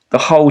the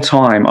whole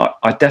time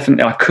I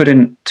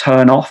couldn't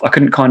turn off. I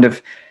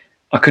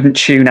couldn't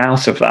tune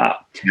out of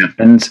that. Yeah.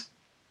 And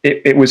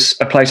it was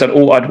a place I'd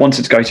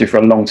wanted to go to for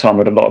a long time. I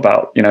read a lot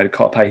about, the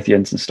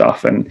Carpathians and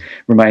stuff, and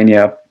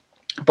Romania,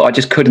 but I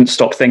just couldn't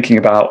stop thinking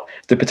about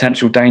the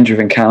potential danger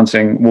of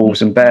encountering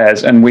wolves and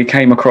bears. And we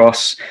came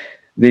across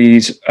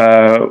these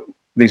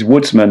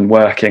woodsmen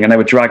working, and they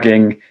were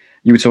dragging,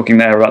 you were talking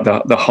there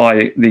about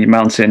the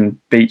mountain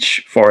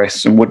beech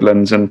forests and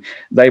woodlands, and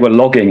they were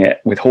logging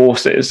it with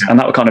horses. And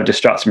that would kind of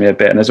distract me a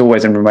bit. And there's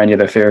always in Romania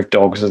the fear of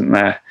dogs, isn't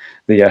there?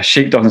 The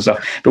sheepdogs and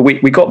stuff. But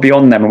we got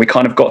beyond them, and we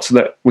kind of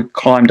we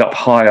climbed up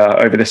higher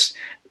over this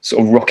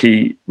sort of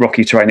rocky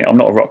terrain. I'm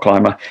not a rock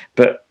climber,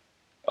 but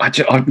I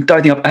don't think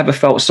I've ever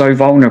felt so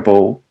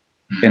vulnerable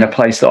in a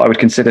place that I would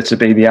consider to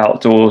be the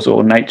outdoors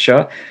or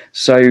nature.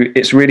 So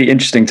it's really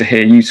interesting to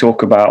hear you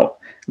talk about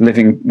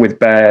living with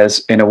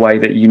bears in a way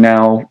that you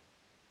now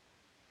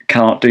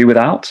can't do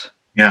without.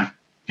 Yeah.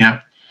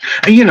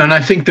 And I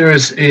think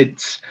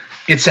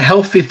it's a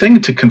healthy thing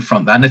to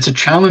confront that, and it's a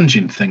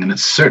challenging thing, and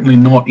it's certainly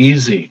not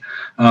easy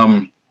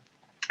in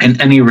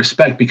any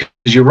respect, because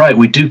you're right,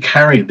 we do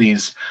carry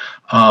these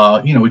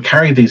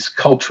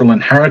cultural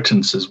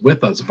inheritances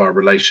with us of our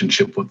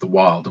relationship with the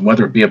wild, and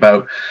whether it be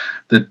about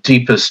the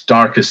deepest,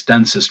 darkest,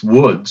 densest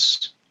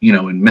woods,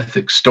 in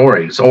mythic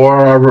stories, or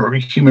our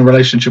human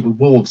relationship with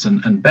wolves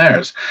and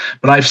bears.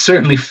 But I've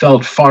certainly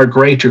felt far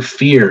greater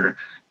fear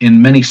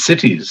in many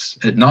cities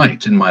at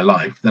night in my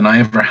life than I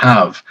ever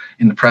have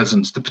in the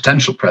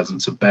potential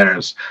presence of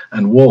bears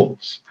and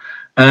wolves.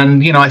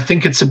 And, I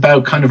think it's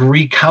about kind of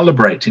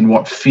recalibrating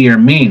what fear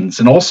means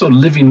and also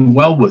living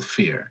well with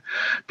fear,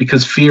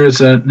 because fear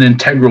is an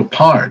integral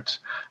part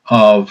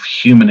of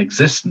human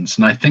existence.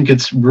 And I think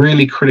it's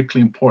really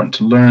critically important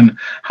to learn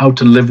how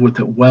to live with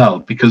it well,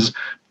 because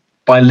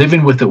by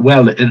living with it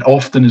well, it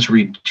often is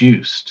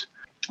reduced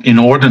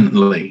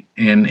inordinately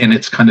in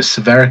its kind of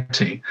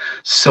severity,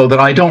 so that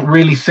I don't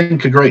really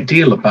think a great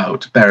deal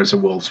about bears or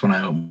wolves when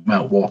I'm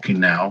out walking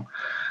now.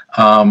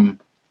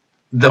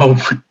 Though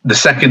the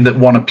second that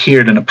one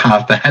appeared in a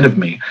path ahead of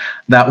me,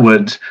 that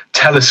would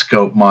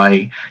telescope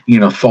my,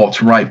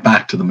 thoughts right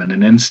back to them in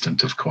an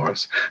instant, of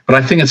course. But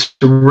I think it's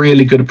a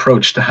really good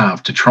approach to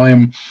have, to try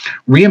and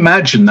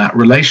reimagine that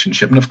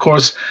relationship. And of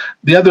course,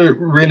 the other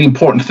really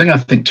important thing I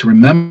think to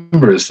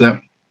remember is that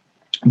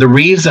the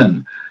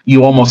reason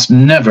you almost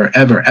never,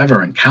 ever,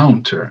 ever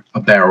encounter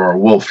a bear or a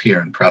wolf here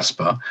in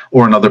Prespa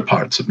or in other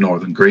parts of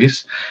northern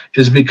Greece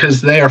is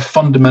because they are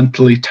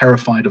fundamentally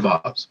terrified of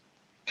us.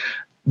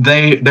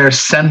 Their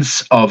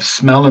sense of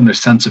smell and their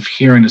sense of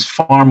hearing is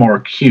far more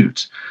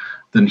acute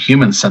than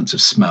human sense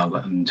of smell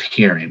and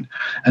hearing.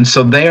 And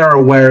so they are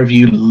aware of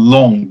you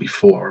long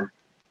before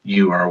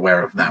you are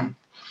aware of them.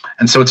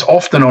 And so it's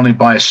often only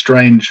by a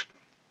strange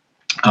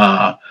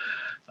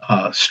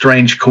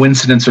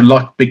coincidence or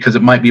luck, because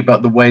it might be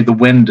about the way the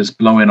wind is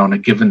blowing on a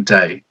given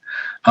day.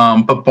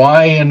 But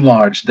by and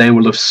large, they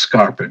will have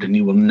scarpered, and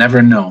you will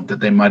never know that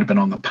they might have been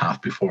on the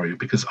path before you,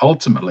 because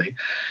ultimately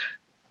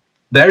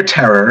their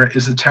terror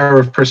is the terror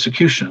of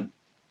persecution.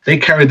 They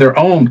carry their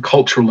own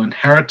cultural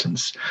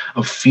inheritance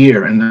of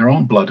fear in their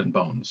own blood and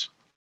bones.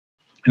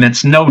 And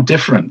it's no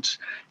different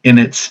in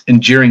its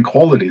enduring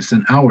qualities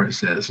than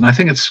ours is. And I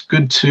think it's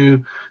good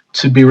to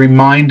be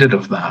reminded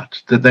of that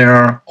they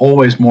are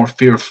always more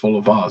fearful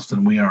of us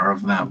than we are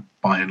of them,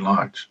 by and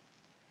large.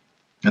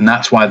 And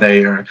that's why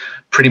they are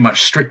pretty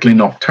much strictly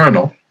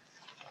nocturnal.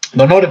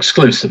 Though not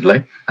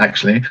exclusively,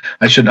 actually.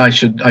 I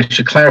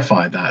should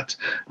clarify that.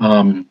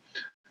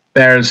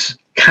 Bears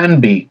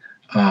can be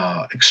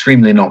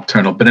extremely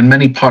nocturnal, but in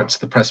many parts of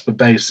the Prespa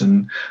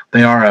Basin,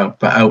 they are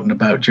out and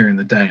about during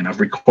the day, and I've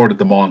recorded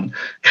them on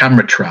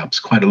camera traps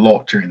quite a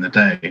lot during the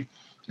day.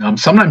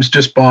 Sometimes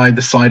just by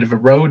the side of a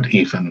road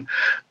even,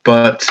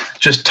 but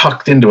just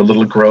tucked into a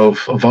little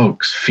grove of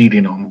oaks,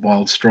 feeding on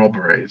wild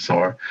strawberries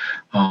or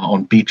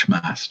on beech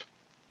mast.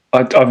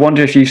 I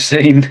wonder if you've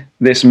seen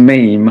this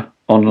meme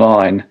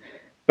online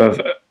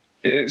of,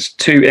 it's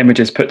two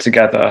images put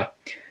together,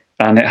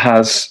 and it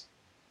has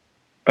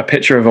a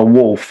picture of a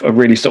wolf, a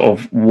really sort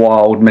of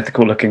wild,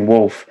 mythical looking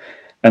wolf.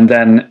 And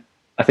then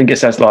I think it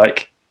says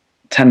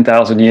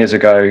 10,000 years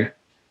ago,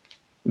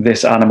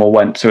 this animal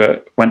went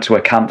to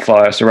a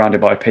campfire surrounded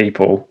by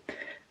people.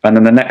 And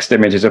then the next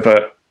image is of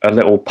a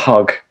little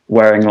pug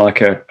wearing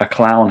a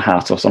clown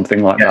hat or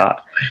something like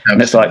that.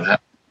 And it's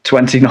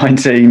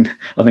 2019,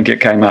 I think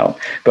it came out.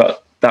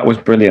 But that was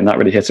brilliant. That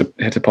really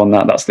hit upon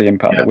that. That's the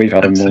impact that we've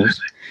had in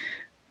wolves.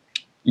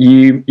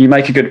 You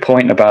make a good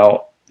point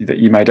about that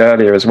you made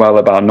earlier as well,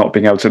 about not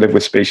being able to live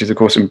with species. Of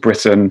course, in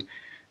Britain,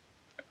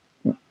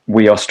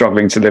 we are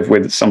struggling to live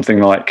with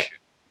something like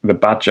the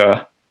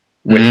badger,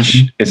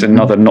 which is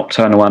another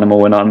nocturnal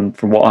animal. And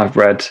from what I've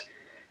read,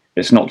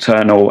 its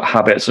nocturnal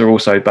habits are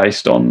also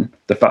based on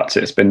the fact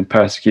that it's been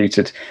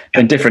persecuted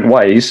in different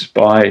ways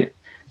by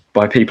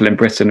people in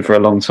Britain for a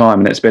long time.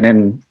 And it's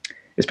been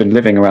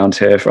living around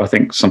here for, I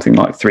think, something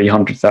like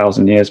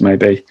 300,000 years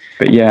maybe.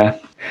 But yeah.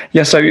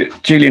 So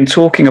Julian,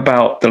 talking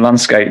about the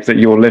landscape that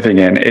you're living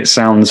in, it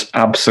sounds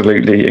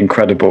absolutely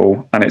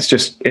incredible, and it's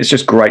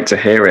just great to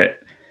hear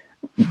it.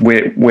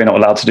 We're not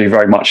allowed to do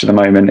very much at the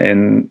moment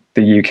in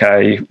the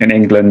UK. In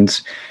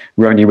England,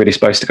 we're only really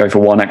supposed to go for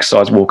one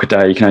exercise walk a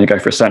day. You can only go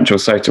for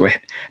essentials. So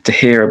to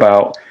hear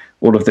about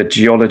all of the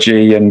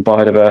geology and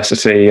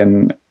biodiversity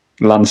and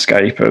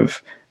landscape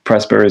of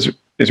Prespa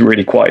is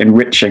really quite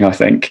enriching, I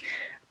think.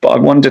 But I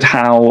wondered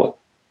how,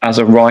 as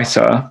a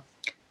writer,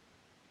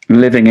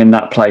 living in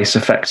that place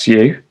affects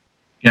you.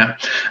 Yeah.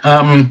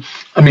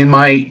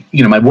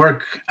 My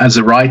work as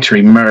a writer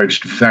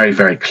emerged very,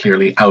 very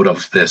clearly out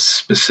of this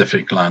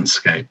specific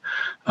landscape.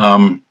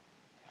 And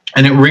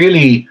it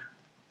really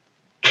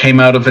came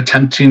out of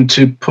attempting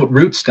to put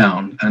roots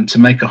down and to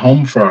make a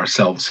home for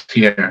ourselves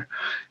here,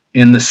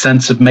 in the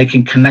sense of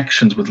making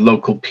connections with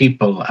local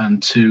people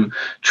and to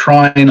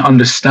try and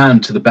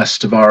understand to the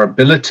best of our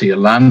ability a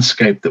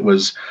landscape that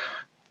was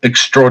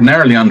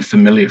extraordinarily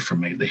unfamiliar for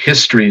me. The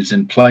histories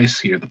in place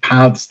here, the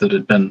paths that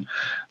had been,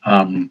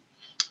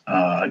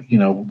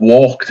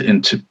 walked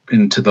into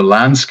the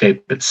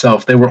landscape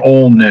itself, they were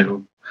all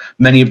new.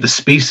 Many of the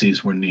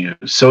species were new.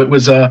 So it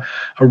was a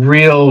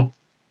real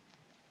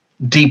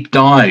deep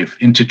dive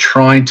into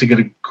trying to get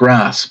a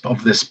grasp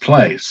of this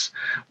place,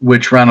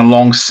 which ran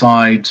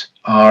alongside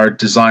our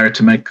desire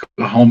to make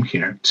a home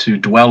here, to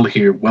dwell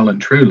here well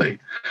and truly.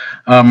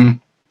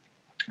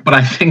 But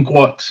I think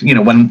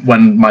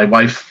when my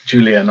wife,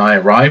 Julia, and I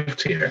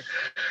arrived here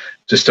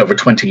just over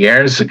 20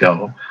 years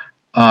ago,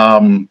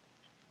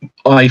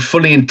 I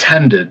fully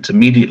intended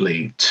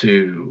immediately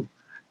to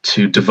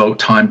to devote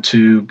time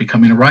to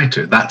becoming a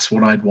writer. That's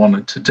what I'd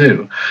wanted to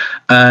do.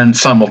 And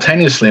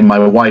simultaneously, my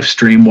wife's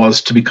dream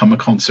was to become a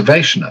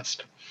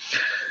conservationist.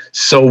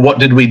 So what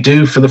did we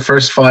do for the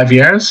first 5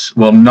 years?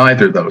 Well,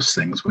 neither of those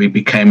things. We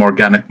became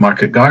organic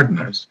market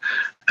gardeners,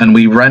 and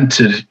we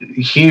rented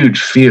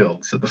huge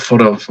fields at the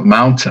foot of a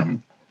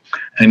mountain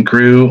and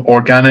grew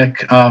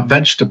organic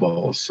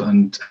vegetables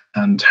and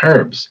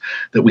herbs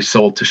that we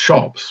sold to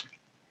shops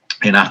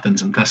in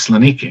Athens and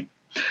Thessaloniki.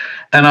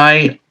 And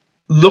I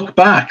look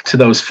back to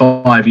those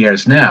 5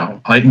 years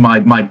now.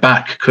 My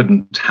back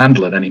couldn't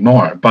handle it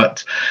anymore,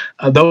 but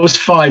those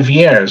 5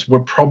 years were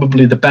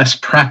probably the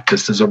best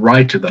practice as a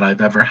writer that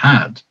I've ever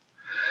had,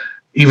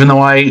 even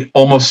though I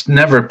almost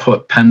never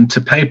put pen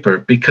to paper,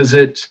 because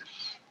it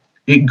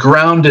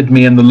grounded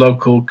me in the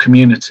local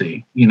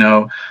community, you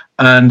know.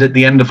 And at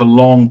the end of a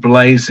long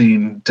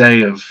blazing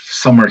day of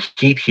summer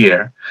heat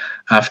here,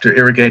 after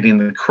irrigating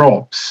the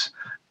crops,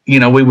 you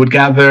know, we would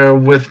gather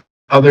with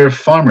other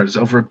farmers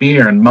over a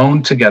beer and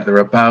moan together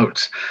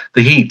about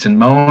the heat and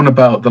moan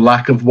about the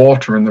lack of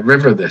water in the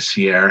river this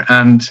year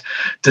and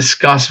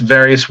discuss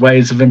various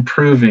ways of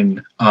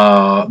improving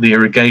the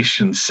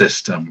irrigation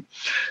system.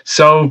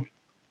 So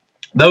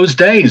those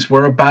days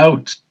were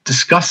about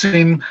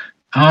discussing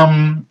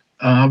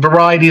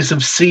varieties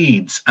of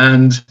seeds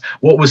and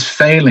what was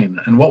failing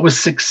and what was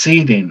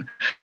succeeding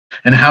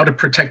and how to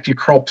protect your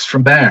crops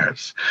from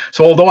bears.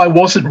 So although I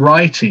wasn't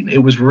writing, it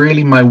was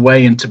really my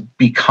way into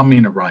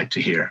becoming a writer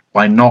here,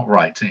 by not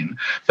writing,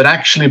 but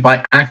actually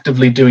by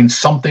actively doing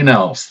something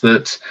else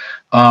that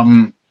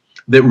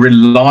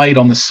relied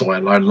on the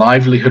soil. Our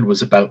livelihood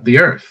was about the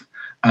earth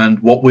and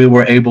what we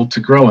were able to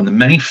grow, and the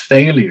many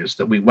failures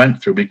that we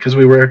went through because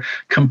we were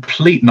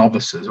complete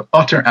novices,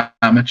 utter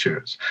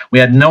amateurs. We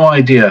had no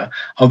idea,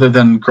 other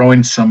than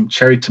growing some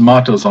cherry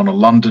tomatoes on a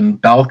London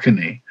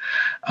balcony,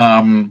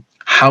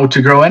 how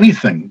to grow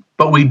anything,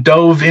 but we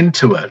dove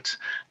into it.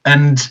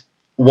 And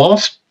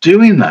whilst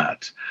doing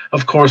that,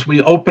 of course,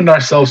 we opened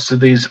ourselves to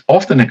these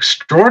often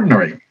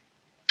extraordinary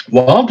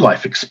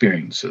wildlife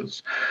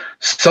experiences.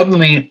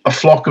 Suddenly, a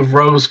flock of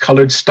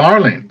rose-colored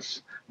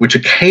starlings, which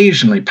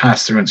occasionally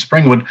passed through in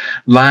spring, would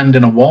land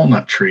in a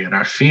walnut tree in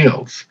our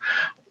fields.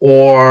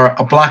 Or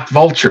a black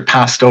vulture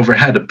passed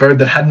overhead, a bird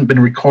that hadn't been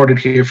recorded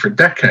here for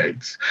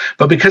decades.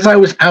 But because I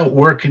was out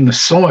working the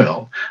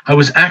soil, I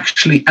was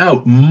actually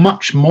out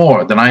much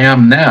more than I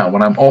am now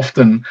when I'm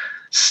often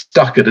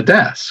stuck at a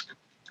desk,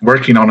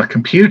 working on a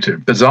computer,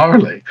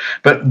 bizarrely.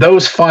 But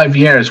those 5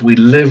 years, we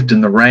lived in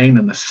the rain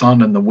and the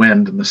sun and the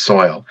wind and the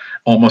soil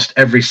almost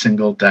every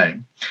single day.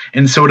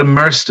 And so it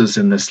immersed us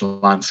in this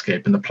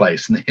landscape and the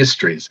place and the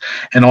histories.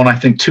 And on, I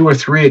think, 2 or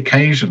 3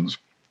 occasions,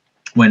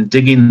 when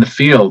digging the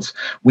fields,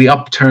 we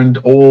upturned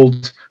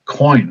old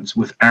coins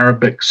with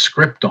Arabic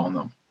script on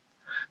them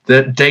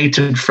that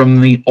dated from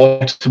the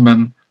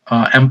Ottoman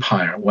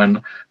Empire,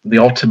 when the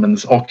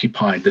Ottomans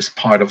occupied this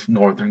part of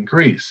northern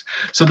Greece.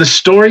 So the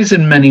stories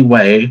in many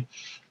ways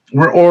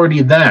were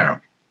already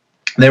there.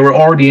 They were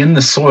already in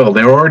the soil.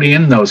 They were already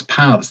in those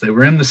paths. They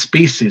were in the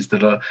species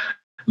that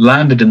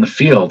landed in the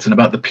fields and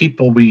about the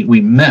people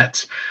we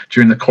met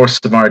during the course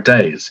of our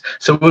days.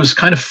 So it was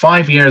kind of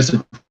 5 years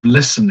of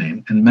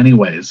listening in many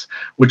ways,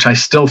 which I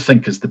still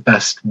think is the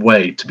best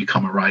way to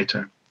become a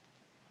writer.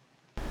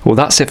 Well,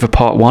 that's it for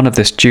part 1 of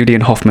this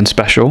Julian Hoffman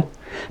special.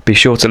 Be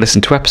sure to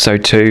listen to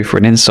episode 2 for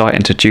an insight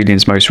into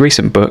Julian's most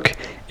recent book,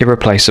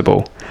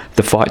 Irreplaceable: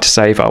 The Fight to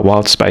Save Our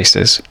Wild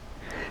Spaces.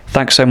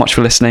 Thanks so much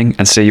for listening,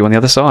 and see you on the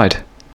other side.